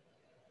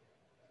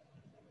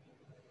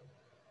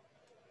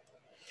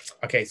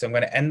 Okay, so I'm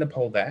going to end the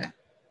poll there.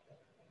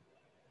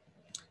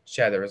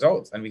 Share the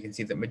results, and we can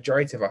see that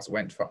majority of us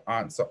went for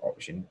answer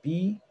option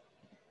B.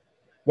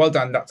 Well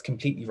done, that's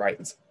completely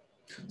right.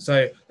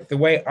 So the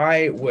way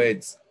I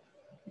would,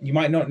 you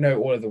might not know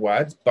all of the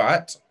words,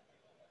 but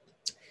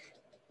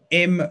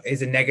im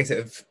is a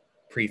negative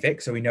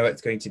prefix, so we know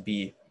it's going to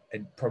be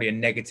probably a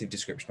negative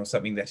description or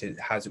something that it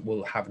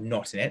will have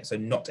not in it. So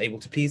not able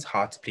to please,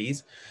 hard to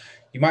please.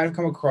 You might have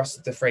come across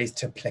the phrase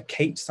to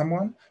placate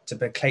someone. To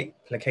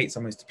placate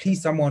someone is to please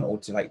someone, or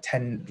to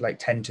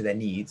tend to their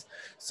needs.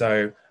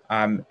 So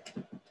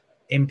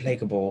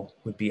implacable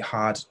would be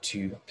hard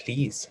to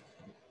please.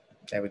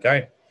 There we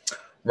go.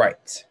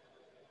 Right.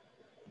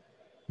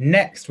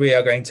 Next, we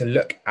are going to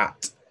look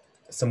at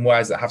some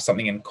words that have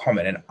something in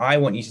common. And I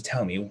want you to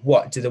tell me,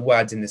 what do the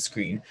words in the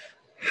screen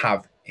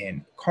have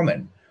in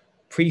common?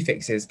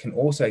 Prefixes can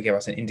also give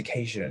us an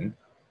indication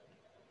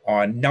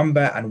on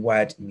number and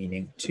word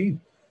meaning too.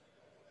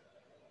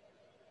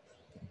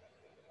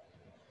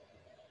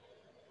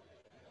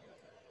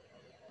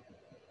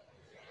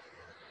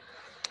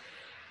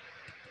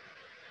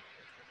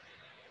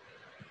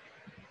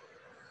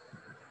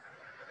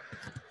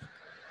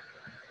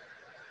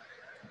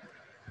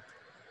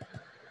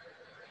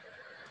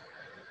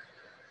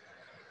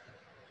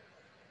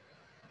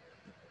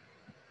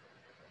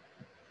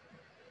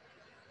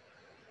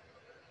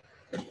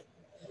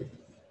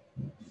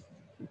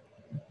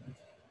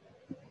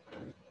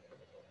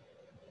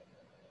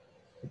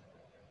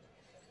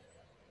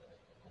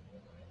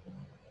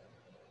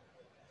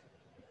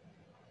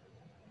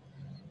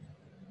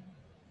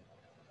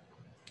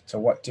 So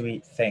what do we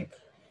think?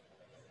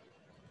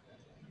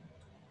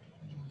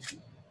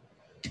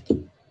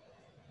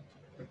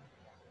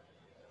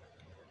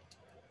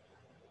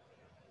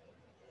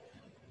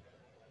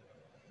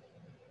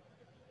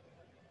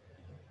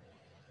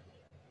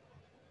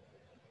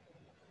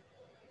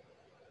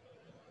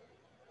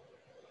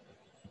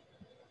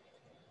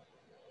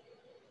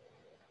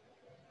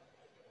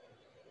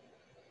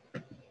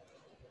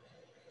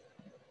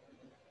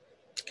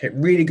 Okay,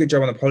 really good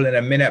job on the poll. In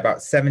a minute, about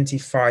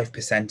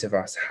 75% of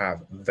us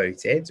have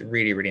voted.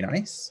 Really, really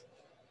nice.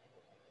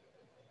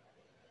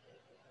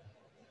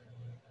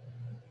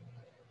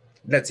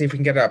 Let's see if we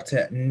can get it up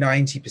to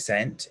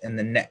 90% in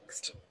the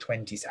next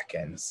 20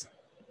 seconds.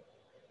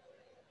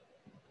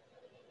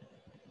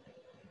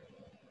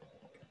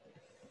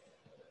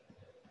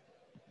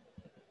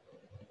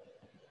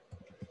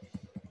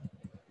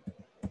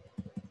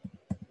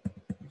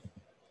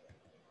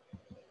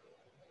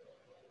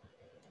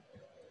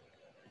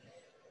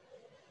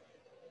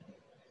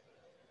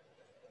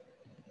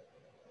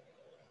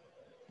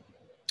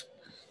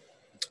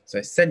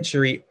 So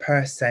century,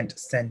 percent,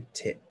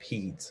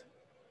 centipede.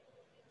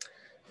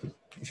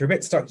 If you're a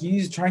bit stuck,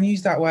 try and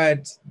use that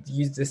word,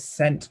 use the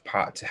cent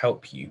part to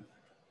help you.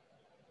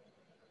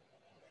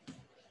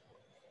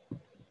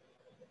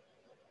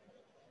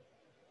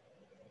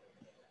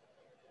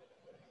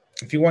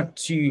 If you want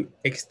to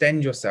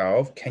extend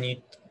yourself, can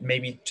you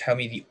maybe tell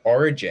me the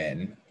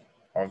origin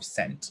of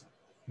cent?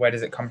 Where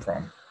does it come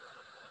from?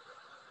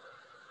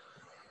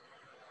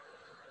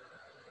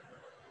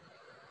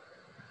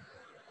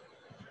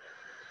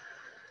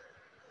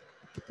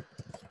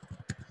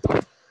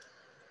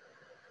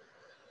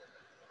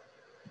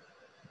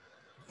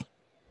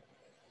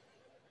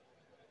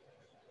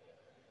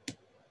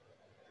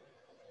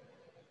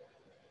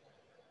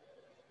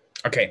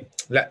 Okay,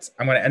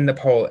 I'm going to end the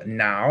poll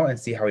now and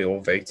see how you all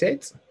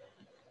voted.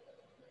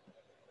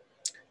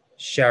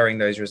 Sharing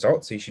those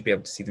results, so you should be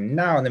able to see them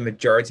now. And the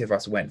majority of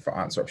us went for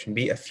answer option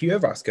B. A few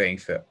of us going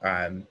for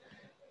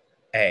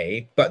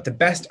A, but the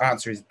best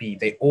answer is B.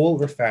 They all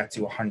refer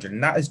to 100,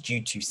 and that is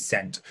due to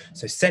cent.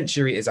 So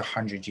century is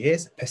 100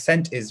 years.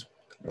 Percent is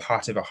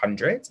part of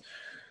 100.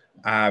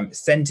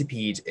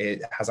 Centipede,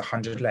 it has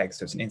 100 legs,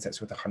 so it's an insect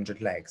with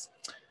 100 legs.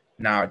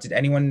 Now, did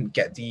anyone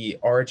get the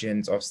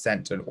origins of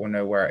cent or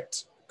know where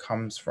it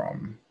comes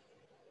from?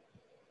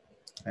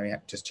 Let me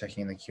just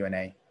checking in the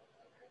Q&A.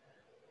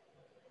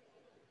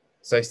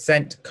 So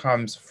cent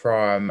comes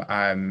from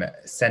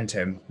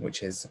centum,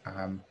 which is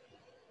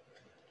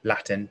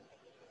Latin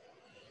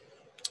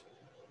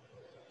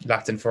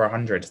for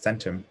 100,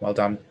 centum. Well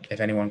done. If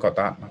anyone got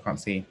that, I can't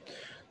see.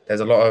 There's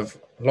a lot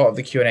of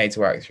the Q&A to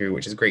work through,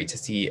 which is great to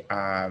see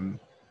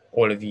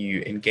all of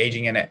you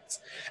engaging in it.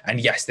 And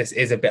yes, this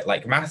is a bit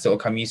like maths. It will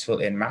come useful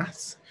in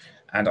maths.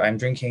 And I'm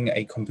drinking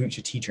a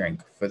kombucha tea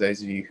drink for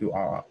those of you who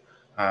are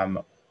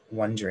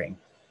wondering.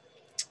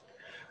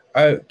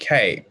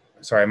 Okay.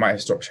 Sorry, I might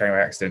have stopped sharing by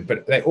accident,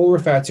 but they all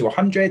refer to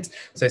 100.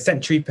 So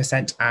century,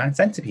 percent, and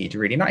centipede.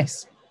 Really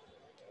nice.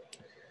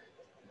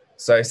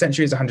 So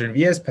century is 100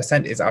 years,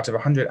 percent is out of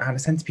 100, and a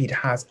centipede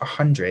has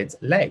 100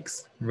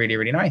 legs. Really,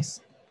 really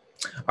nice.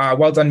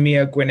 Well done,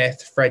 Mia,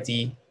 Gwyneth,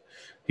 Freddie,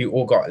 who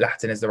all got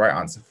Latin as the right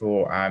answer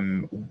for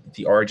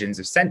the origins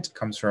of cent.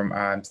 Comes from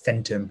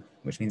centum,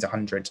 which means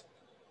 100.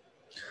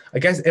 I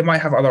guess it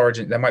might have other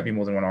origins. There might be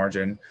more than one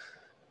origin.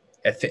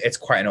 It's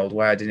quite an old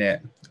word, isn't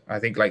it? I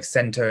think like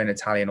cento in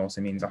Italian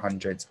also means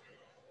 100.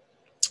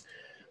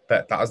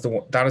 But that is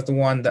the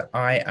one that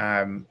I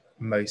am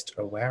most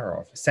aware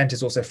of. Cent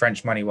is also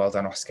French money. Well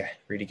done, Oscar.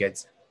 Really good.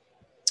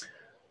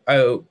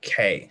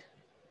 Okay.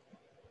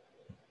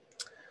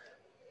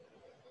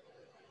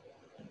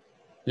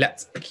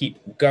 Let's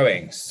keep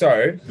going.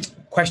 So,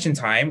 question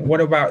time.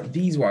 What about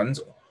these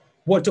ones?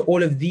 What do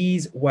all of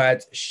these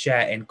words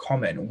share in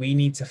common? We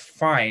need to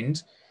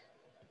find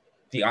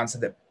the answer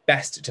that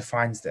best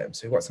defines them.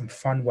 So we've got some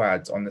fun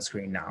words on the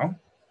screen now.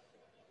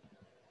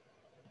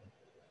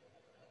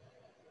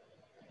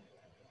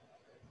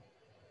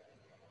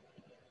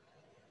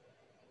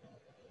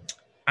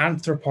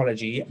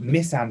 Anthropology,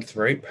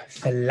 misanthrope,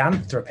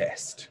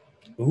 philanthropist.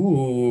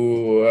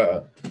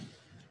 Ooh,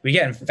 we're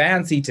getting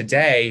fancy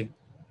today.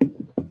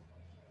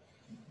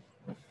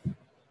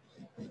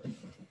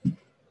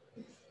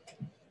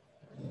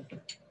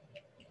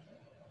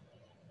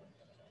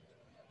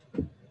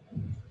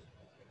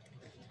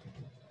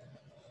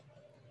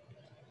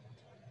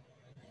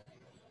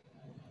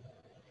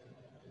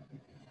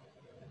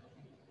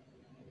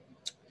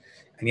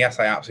 And yes,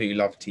 I absolutely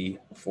love tea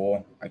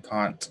before. I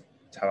can't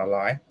tell a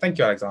lie. Thank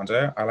you,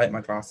 Alexander. I like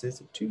my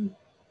glasses too.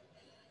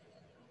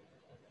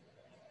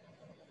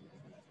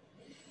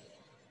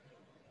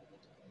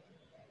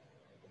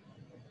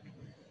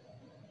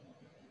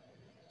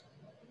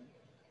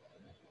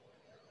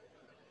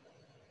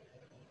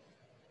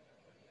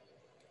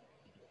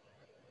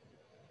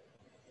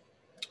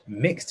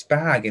 Mixed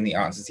bag in the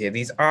answers here.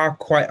 These are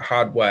quite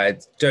hard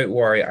words. Don't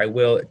worry, I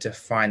will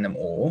define them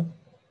all.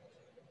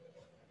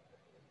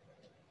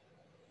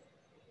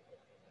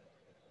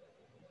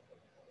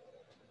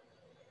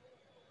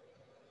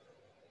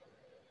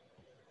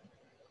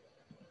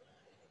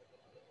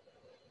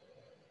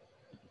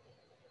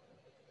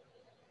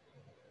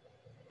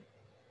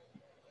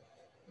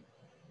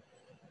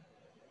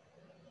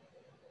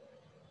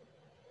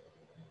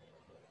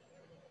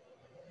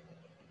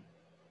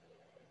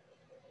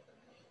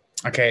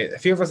 Okay, a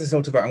few of us are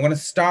still to vote. I'm going to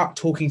start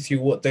talking through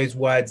what those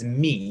words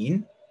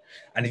mean.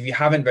 And if you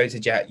haven't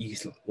voted yet, you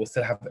will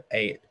still have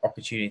an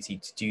opportunity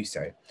to do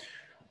so.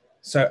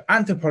 So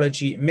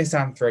anthropology,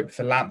 misanthrope,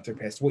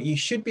 philanthropist. What you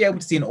should be able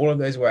to see in all of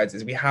those words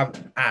is we have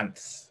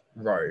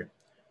anthro.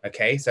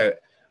 Okay, so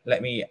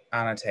let me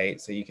annotate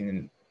so you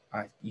can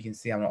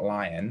see I'm not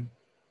lying.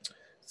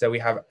 So we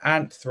have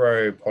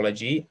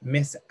anthropology,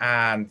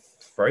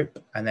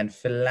 misanthrope, and then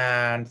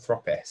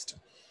philanthropist.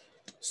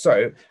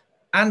 So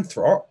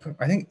anthrop,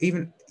 I think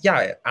even,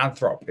 yeah,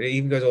 anthrop, it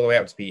even goes all the way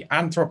up to be.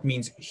 Anthrop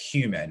means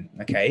human,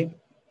 okay?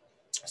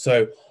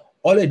 So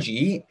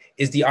ology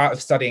is the art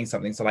of studying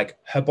something. So like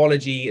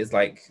herbology is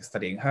like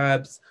studying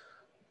herbs.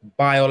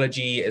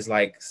 Biology is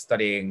like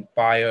studying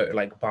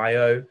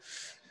bio.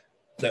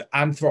 So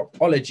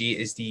anthropology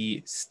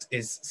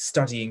is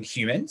studying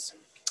humans.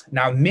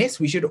 Now,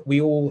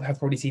 we all have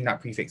probably seen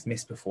that prefix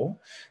miss before.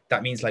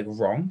 That means like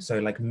wrong, so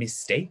like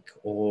mistake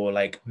or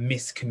like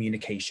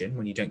miscommunication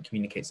when you don't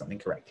communicate something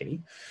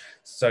correctly.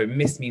 So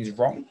miss means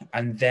wrong,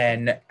 and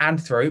then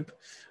anthrop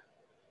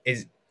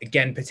is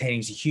again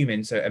pertaining to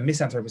humans. So a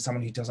misanthrope is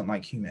someone who doesn't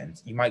like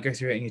humans. You might go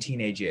through it in your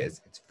teenage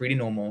years. It's really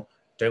normal.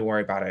 Don't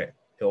worry about it.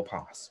 It'll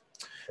pass.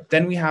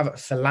 Then we have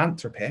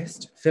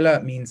philanthropist.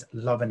 Phila means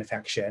love and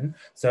affection.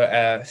 So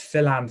a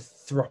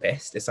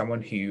philanthropist is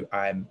someone who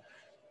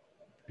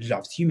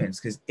loves humans,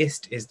 because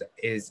ist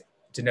is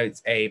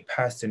denotes a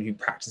person who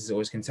practices or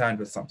is concerned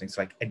with something.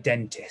 So like a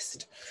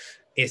dentist.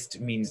 Ist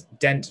means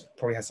dent,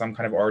 probably has some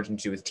kind of origin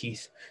to do with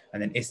teeth. And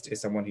then ist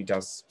is someone who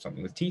does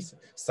something with teeth.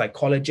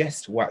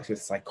 Psychologist works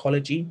with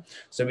psychology.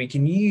 So we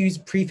can use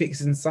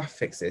prefixes and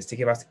suffixes to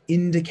give us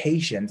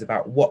indications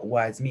about what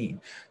words mean.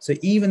 So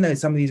even though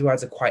some of these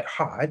words are quite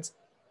hard,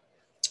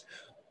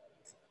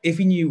 if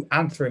you knew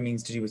anthro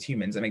means to do with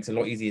humans, it makes it a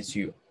lot easier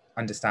to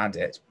understand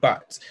it.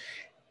 But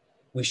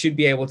we should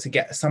be able to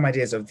get some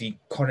ideas of the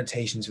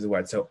connotations of the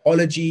word. So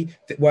ology,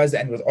 the words that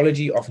end with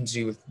ology often to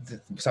do with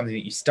something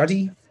that you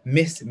study.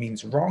 Mis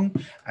means wrong.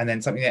 And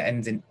then something that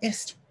ends in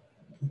ist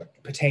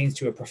pertains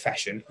to a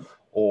profession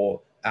or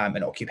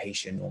an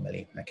occupation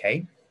normally,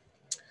 okay?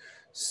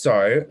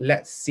 So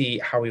let's see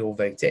how we all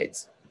voted.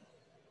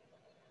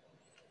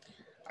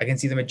 I can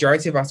see the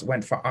majority of us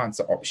went for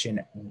answer option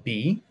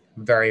B.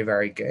 Very,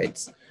 very good.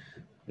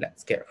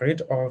 Let's get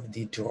rid of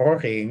the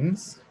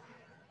drawings.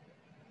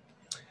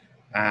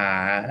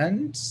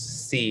 And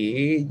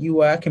see, you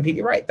were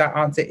completely right. That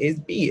answer is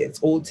B. It's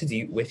all to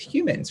do with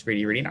humans.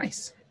 Really, really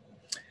nice.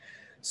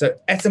 So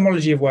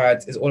etymology of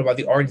words is all about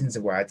the origins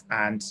of words,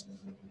 and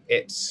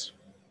it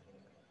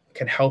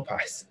can help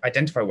us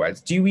identify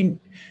words. Where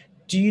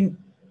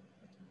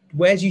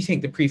do you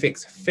think the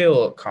prefix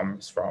 "phil"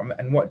 comes from,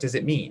 and what does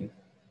it mean?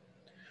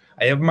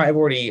 I might have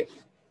already.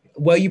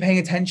 Were you paying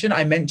attention?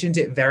 I mentioned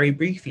it very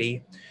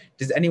briefly.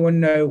 Does anyone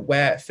know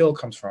where "phil"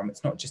 comes from?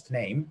 It's not just a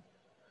name.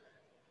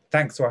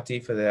 Thanks,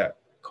 Swati, for the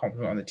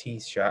compliment on the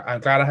T-shirt. I'm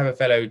glad I have a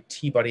fellow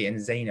T-buddy in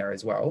Zaina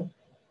as well.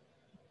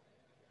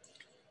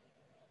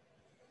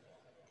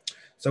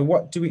 So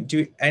what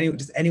does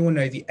anyone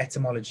know the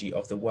etymology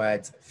of the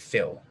word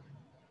 "phil"?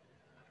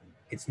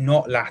 It's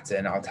not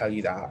Latin, I'll tell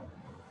you that.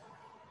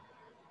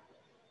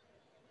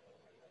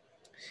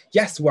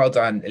 Yes, well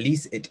done,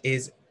 Elise. It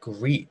is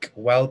Greek.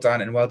 Well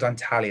done, and well done,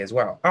 Tally, as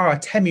well. Ah,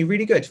 Temi,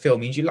 really good. Phil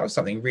means you love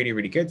something. Really,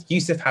 really good.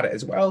 Yusuf had it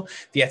as well.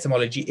 The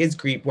etymology is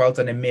Greek. Well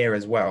done, Amir,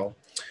 as well.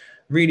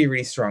 Really,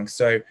 really strong.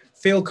 So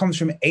phil comes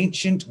from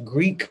ancient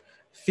Greek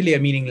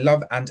philia, meaning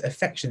love and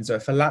affection. So a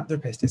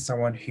philanthropist is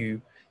someone who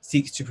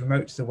seeks to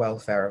promote the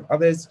welfare of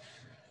others.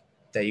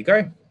 There you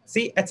go.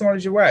 See,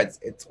 etymology of words.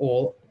 It's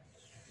all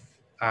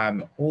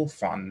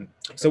fun.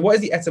 So what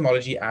is the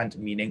etymology and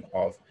meaning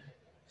of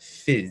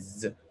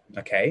phys?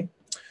 Okay.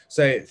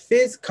 So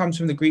phys comes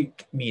from the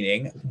Greek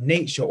meaning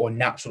nature or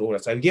natural order.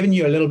 So I've given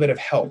you a little bit of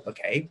help,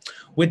 okay?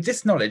 With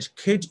this knowledge,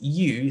 could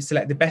you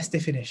select the best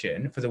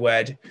definition for the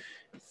word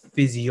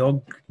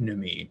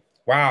physiognomy?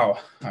 Wow,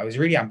 I was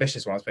really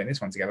ambitious when I was putting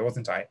this one together,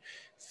 wasn't I?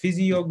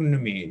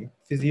 Physiognomy.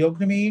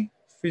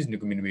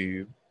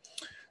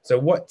 So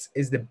what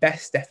is the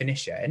best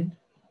definition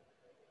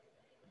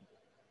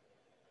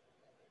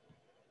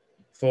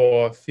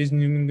for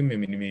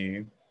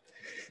physiognomy?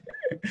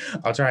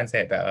 I'll try and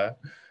say it better.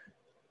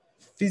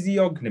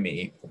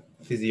 Physiognomy.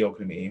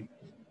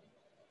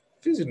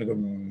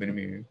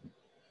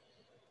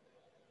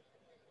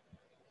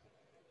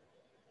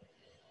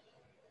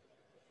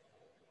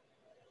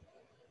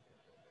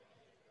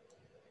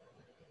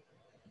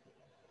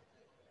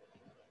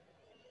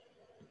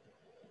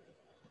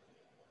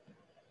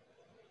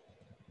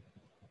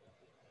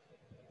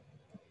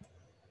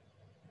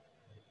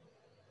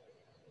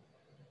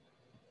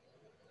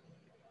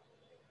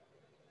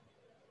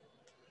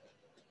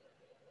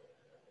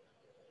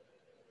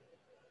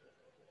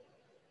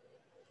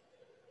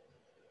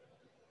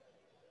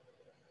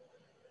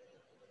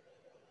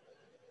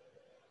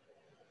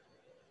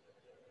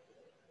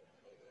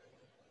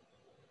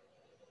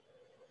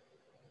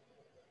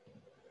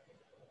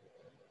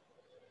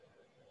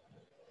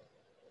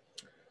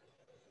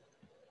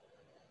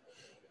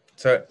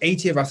 So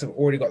 80 of us have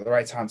already got the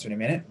right answer in a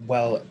minute.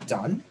 Well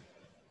done.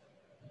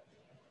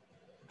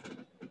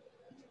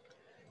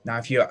 Now,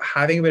 if you're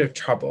having a bit of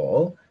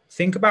trouble,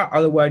 think about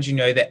other words you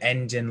know that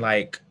end in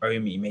like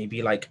omi,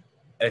 maybe like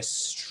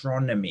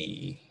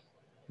astronomy.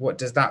 What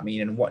does that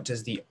mean? And what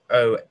does the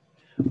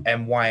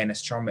O-M-Y in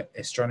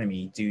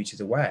astronomy do to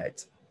the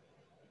word?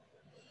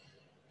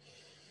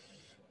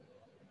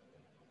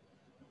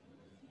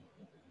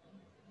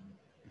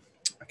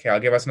 Okay, I'll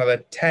give us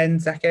another 10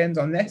 seconds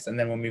on this and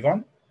then we'll move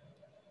on.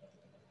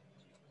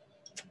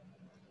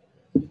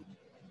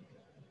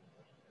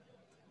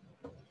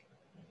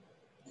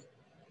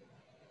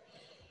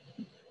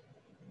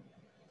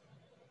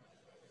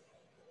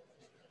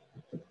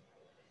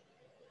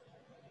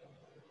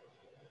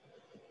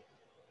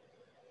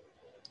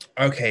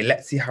 Okay,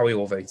 let's see how we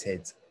all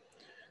voted.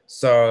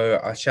 So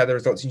I'll share the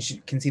results.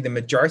 You can see the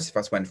majority of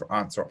us went for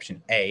answer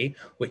option A,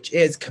 which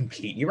is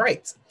completely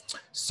right.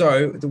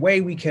 So the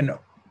way we can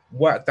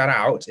work that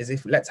out is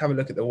if let's have a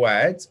look at the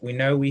words. We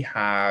know we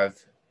have,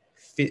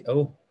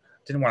 didn't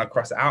want to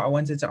cross it out. I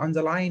wanted to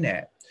underline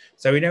it.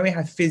 So we know we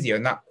have physio,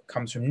 and that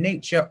comes from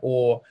nature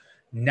or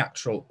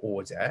natural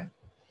order.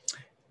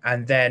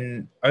 And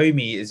then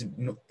omi is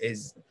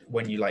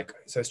when you like,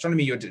 so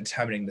astronomy, you're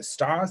determining the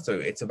stars. So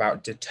it's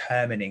about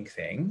determining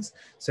things.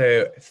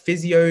 So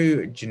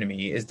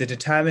physiognomy is the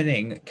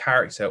determining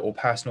character or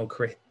personal,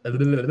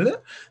 the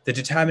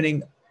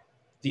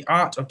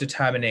art of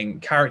determining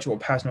character or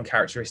personal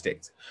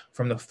characteristics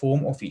from the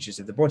form or features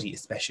of the body,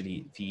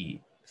 especially the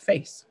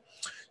face.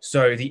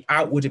 So the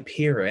outward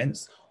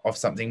appearance of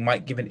something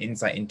might give an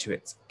insight into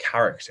its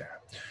character.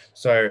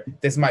 So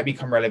this might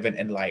become relevant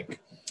in like,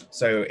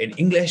 so in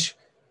English,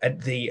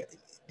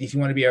 if you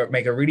want to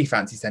make a really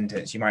fancy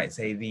sentence, you might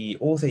say the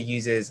author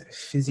uses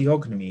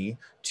physiognomy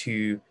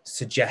to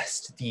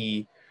suggest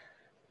the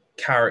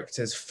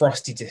character's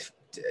frosty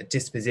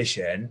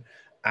disposition,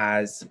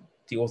 as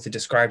the author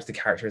describes the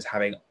character as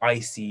having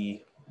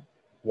icy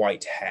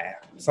white hair,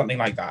 something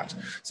like that.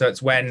 So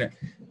it's when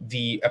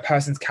a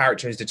person's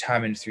character is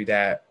determined through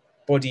their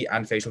body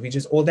and facial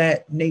features or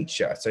their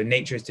nature. So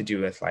nature is to do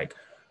with like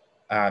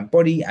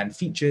body and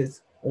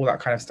features, all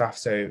that kind of stuff.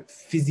 So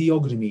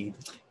physiognomy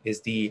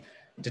is the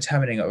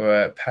determining of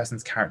a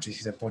person's character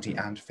through their body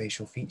and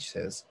facial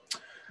features.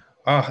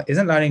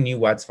 Isn't learning new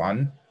words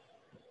fun?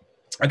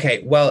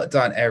 Okay, well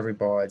done,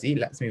 everybody.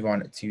 Let's move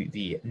on to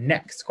the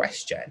next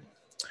question.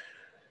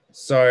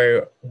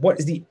 So what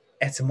is the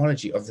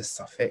etymology of the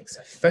suffix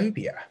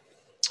phobia?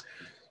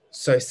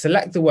 So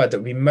select the word that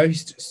would be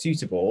most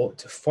suitable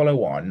to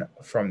follow on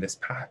from this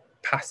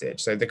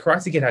passage. So the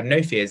Karate Kid had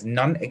no fears,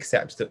 none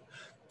except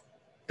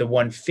the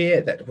one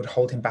fear that would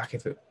hold him back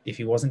if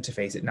he wasn't to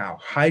face it now.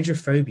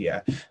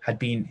 Hydrophobia had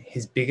been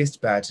his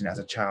biggest burden as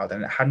a child,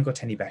 and it hadn't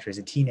got any better as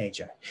a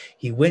teenager.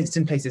 He winced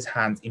and placed his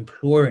hands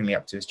imploringly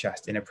up to his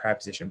chest in a prayer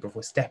position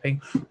before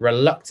stepping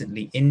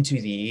reluctantly into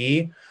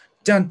the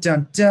dun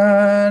dun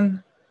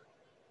dun.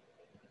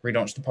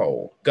 Relaunch the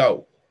poll.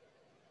 Go.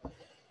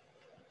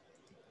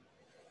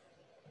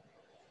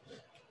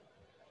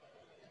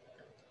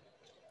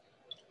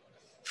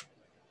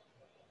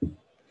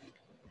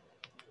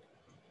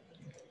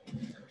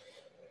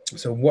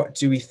 So what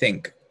do we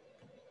think?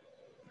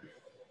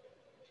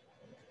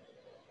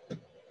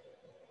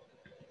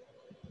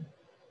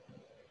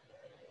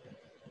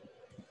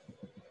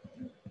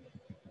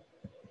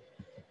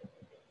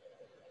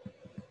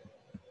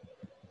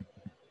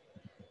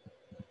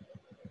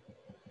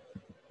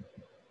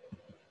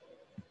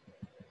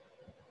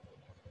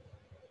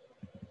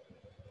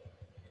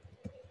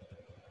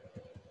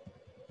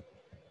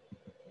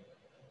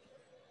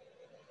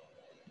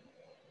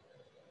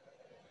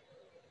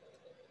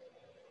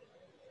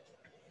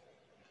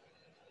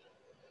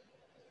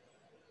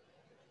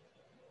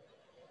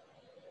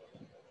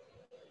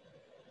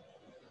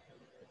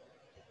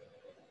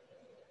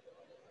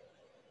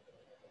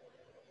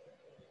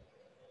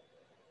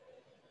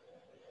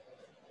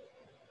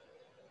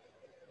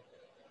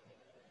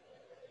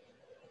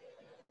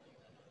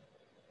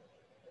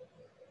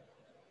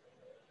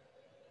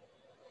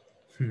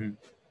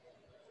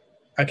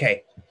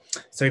 Okay,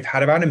 so we've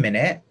had about a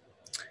minute.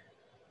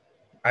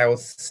 I will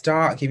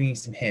start giving you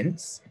some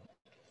hints.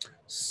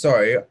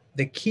 So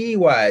the key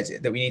word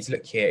that we need to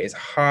look here is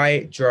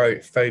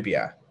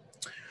hydrophobia.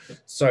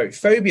 So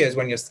phobia is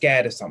when you're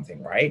scared of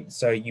something, right?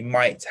 So you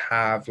might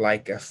have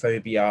like a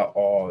phobia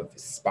of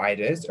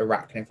spiders,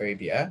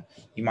 arachnophobia.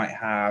 You might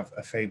have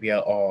a phobia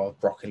of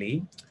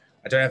broccoli.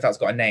 I don't know if that's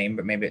got a name,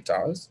 but maybe it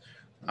does.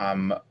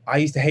 I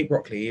used to hate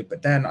broccoli,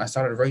 but then I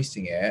started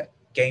roasting it.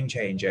 Game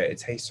changer. It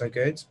tastes so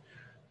good.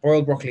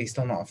 Boiled broccoli,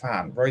 still not a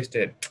fan.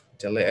 Roasted,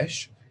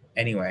 delish.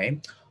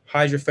 Anyway,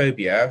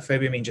 hydrophobia.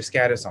 Phobia means you're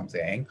scared of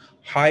something.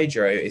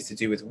 Hydro is to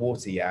do with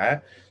water, yeah?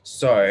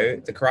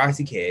 So the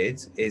Karate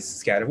Kid is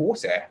scared of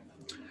water.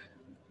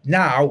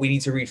 Now we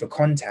need to read for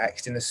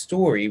context. In the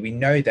story, we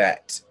know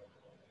that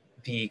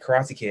the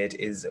Karate Kid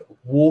is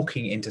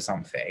walking into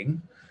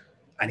something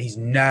and he's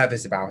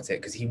nervous about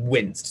it because he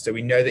winced. So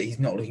we know that he's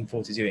not looking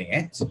forward to doing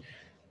it.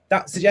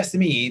 that suggests to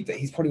me that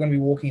he's probably going to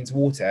be walking into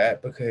water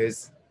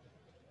because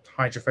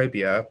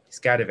hydrophobia,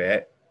 scared of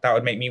it. That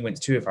would make me wince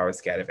too if I was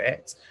scared of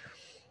it.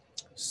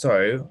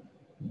 So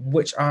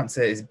which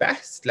answer is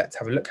best? Let's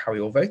have a look how we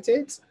all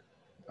voted.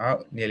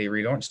 Oh, nearly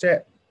relaunched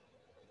it.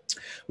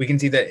 We can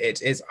see that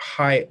it is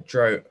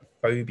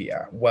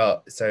hydrophobia.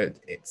 Well, so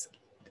it's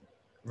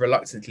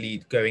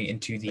reluctantly going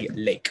into the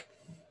lake.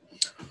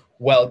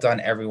 Well done,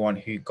 everyone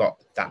who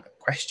got that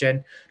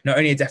question. Not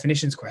only a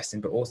definitions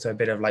question, but also a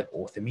bit of like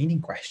author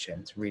meaning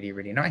questions. Really,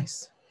 really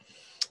nice.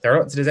 There are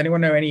lots. Does anyone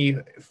know any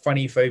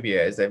funny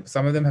phobias?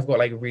 Some of them have got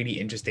like really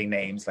interesting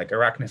names. Like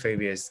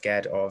arachnophobia is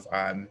scared of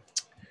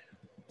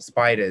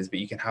spiders, but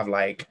you can have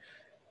like,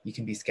 you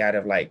can be scared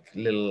of like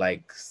little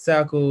like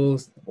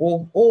circles,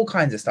 all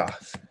kinds of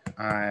stuff.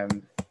 But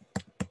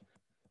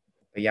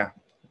yeah,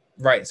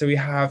 right. So we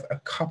have a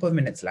couple of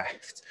minutes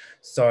left.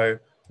 So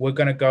we're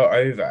gonna go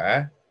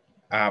over.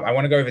 I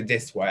want to go over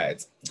this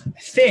word. I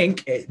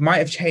think it might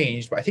have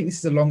changed, but I think this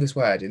is the longest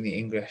word in the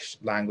English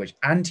language.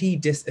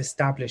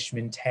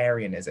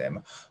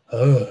 Anti-disestablishmentarianism.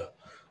 Oh,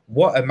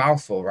 what a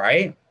mouthful,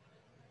 right?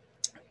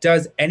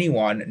 Does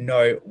anyone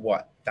know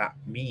what that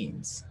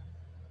means?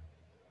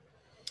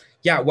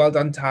 Yeah, well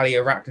done, Tali.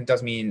 Arachne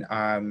does mean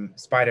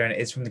spider, and it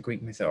is from the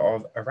Greek myth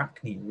of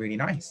Arachne. Really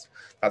nice.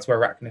 That's where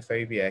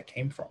arachnophobia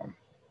came from.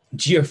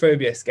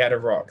 Geophobia, scared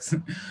of rocks.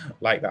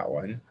 Like that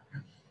one.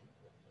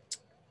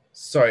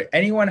 So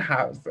anyone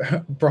have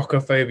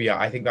brochophobia?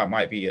 I think that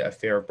might be a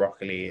fear of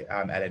broccoli,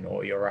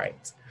 Eleanor, you're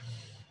right.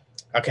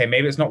 Okay,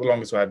 maybe it's not the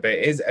longest word, but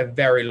it is a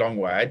very long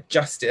word.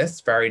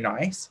 Justice, very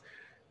nice.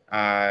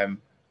 I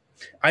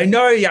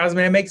know,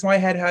 Yasmin, it makes my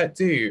head hurt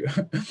too.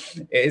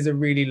 It is a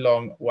really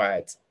long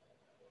word.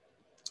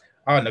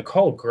 Oh,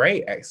 Nicole,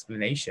 great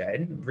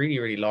explanation. Really,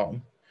 really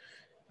long.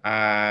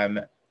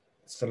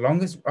 It's the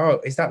longest. Oh,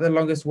 is that the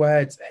longest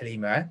word,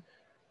 Halima?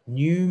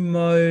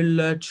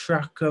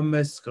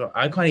 Pneumolatrachemuscular.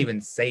 I can't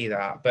even say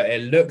that, but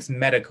it looks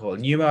medical.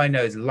 Pneumo, I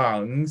know, is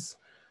lungs.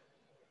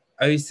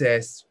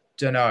 Osis,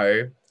 don't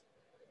know.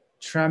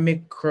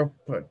 Tramico,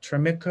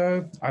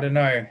 I don't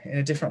know. In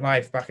a different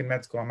life back in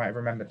med school, I might have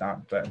remembered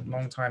that, but a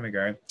long time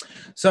ago.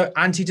 So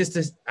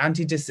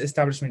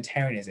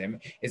anti-disestablishmentarianism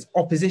is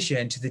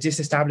opposition to the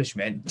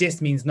disestablishment.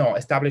 Dis means not,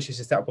 establish is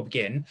to set up or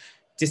begin.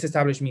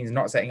 Disestablish means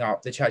not setting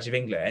up the Church of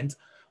England.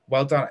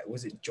 Well done.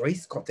 Was it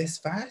Joyce got this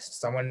first?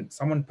 Someone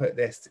put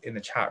this in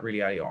the chat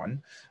really early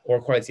on, or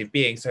equality of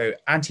being. So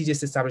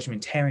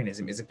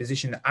anti-disestablishmentarianism is a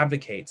position that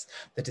advocates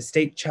that a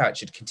state church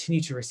should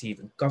continue to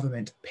receive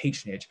government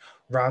patronage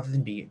rather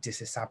than be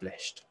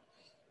disestablished.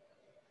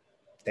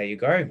 There you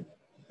go.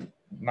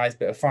 Nice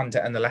bit of fun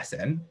to end the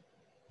lesson.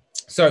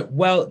 So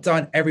well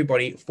done,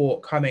 everybody, for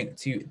coming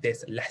to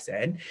this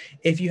lesson.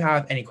 If you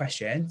have any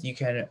questions, you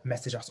can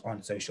message us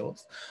on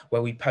socials,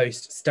 where we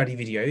post study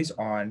videos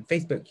on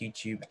Facebook,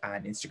 YouTube,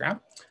 and Instagram,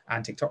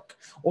 and TikTok.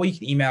 Or you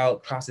can email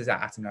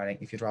classes@atom-learning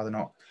if you'd rather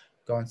not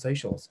go on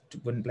socials.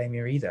 Wouldn't blame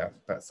you either,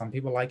 but some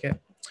people like it.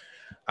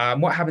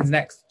 What happens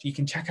next? You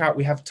can check out,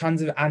 we have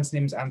tons of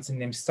antonyms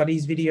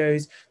studies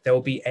videos. There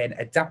will be an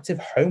adaptive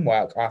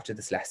homework after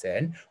this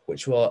lesson,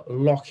 which will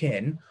lock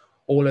in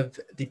all of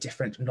the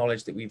different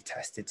knowledge that we've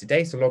tested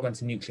today. So log on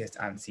to Nucleus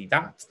and see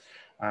that,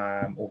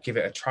 or give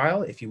it a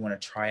trial if you want to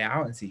try it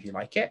out and see if you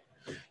like it.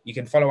 You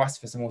can follow us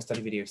for some more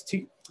study videos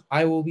too.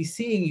 I will be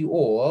seeing you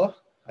all.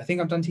 I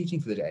think I'm done teaching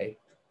for the day.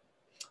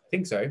 I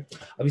think so.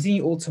 I'll be seeing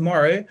you all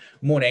tomorrow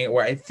morning,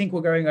 where I think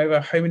we're going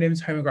over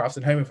homonyms, homographs,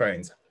 and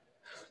homophones.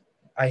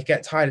 I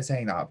get tired of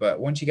saying that,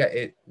 but once you go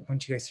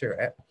through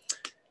it,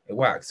 it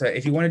works. So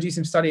if you want to do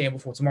some studying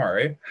before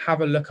tomorrow,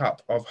 have a look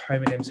up of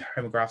homonyms,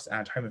 homographs,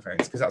 and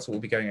homophones, because that's what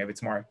we'll be going over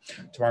tomorrow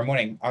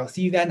morning. I'll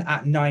see you then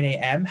at 9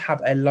 a.m.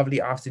 Have a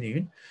lovely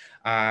afternoon.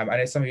 I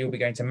know some of you will be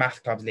going to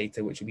math clubs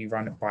later, which will be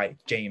run by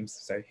James,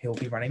 so he'll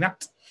be running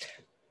that.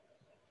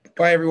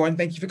 Bye, everyone.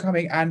 Thank you for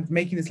coming and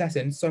making this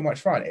lesson so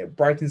much fun. It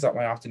brightens up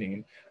my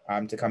afternoon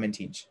to come and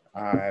teach.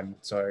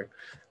 So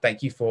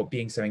thank you for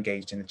being so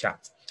engaged in the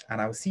chat,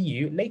 and I will see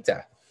you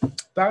later.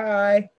 Bye.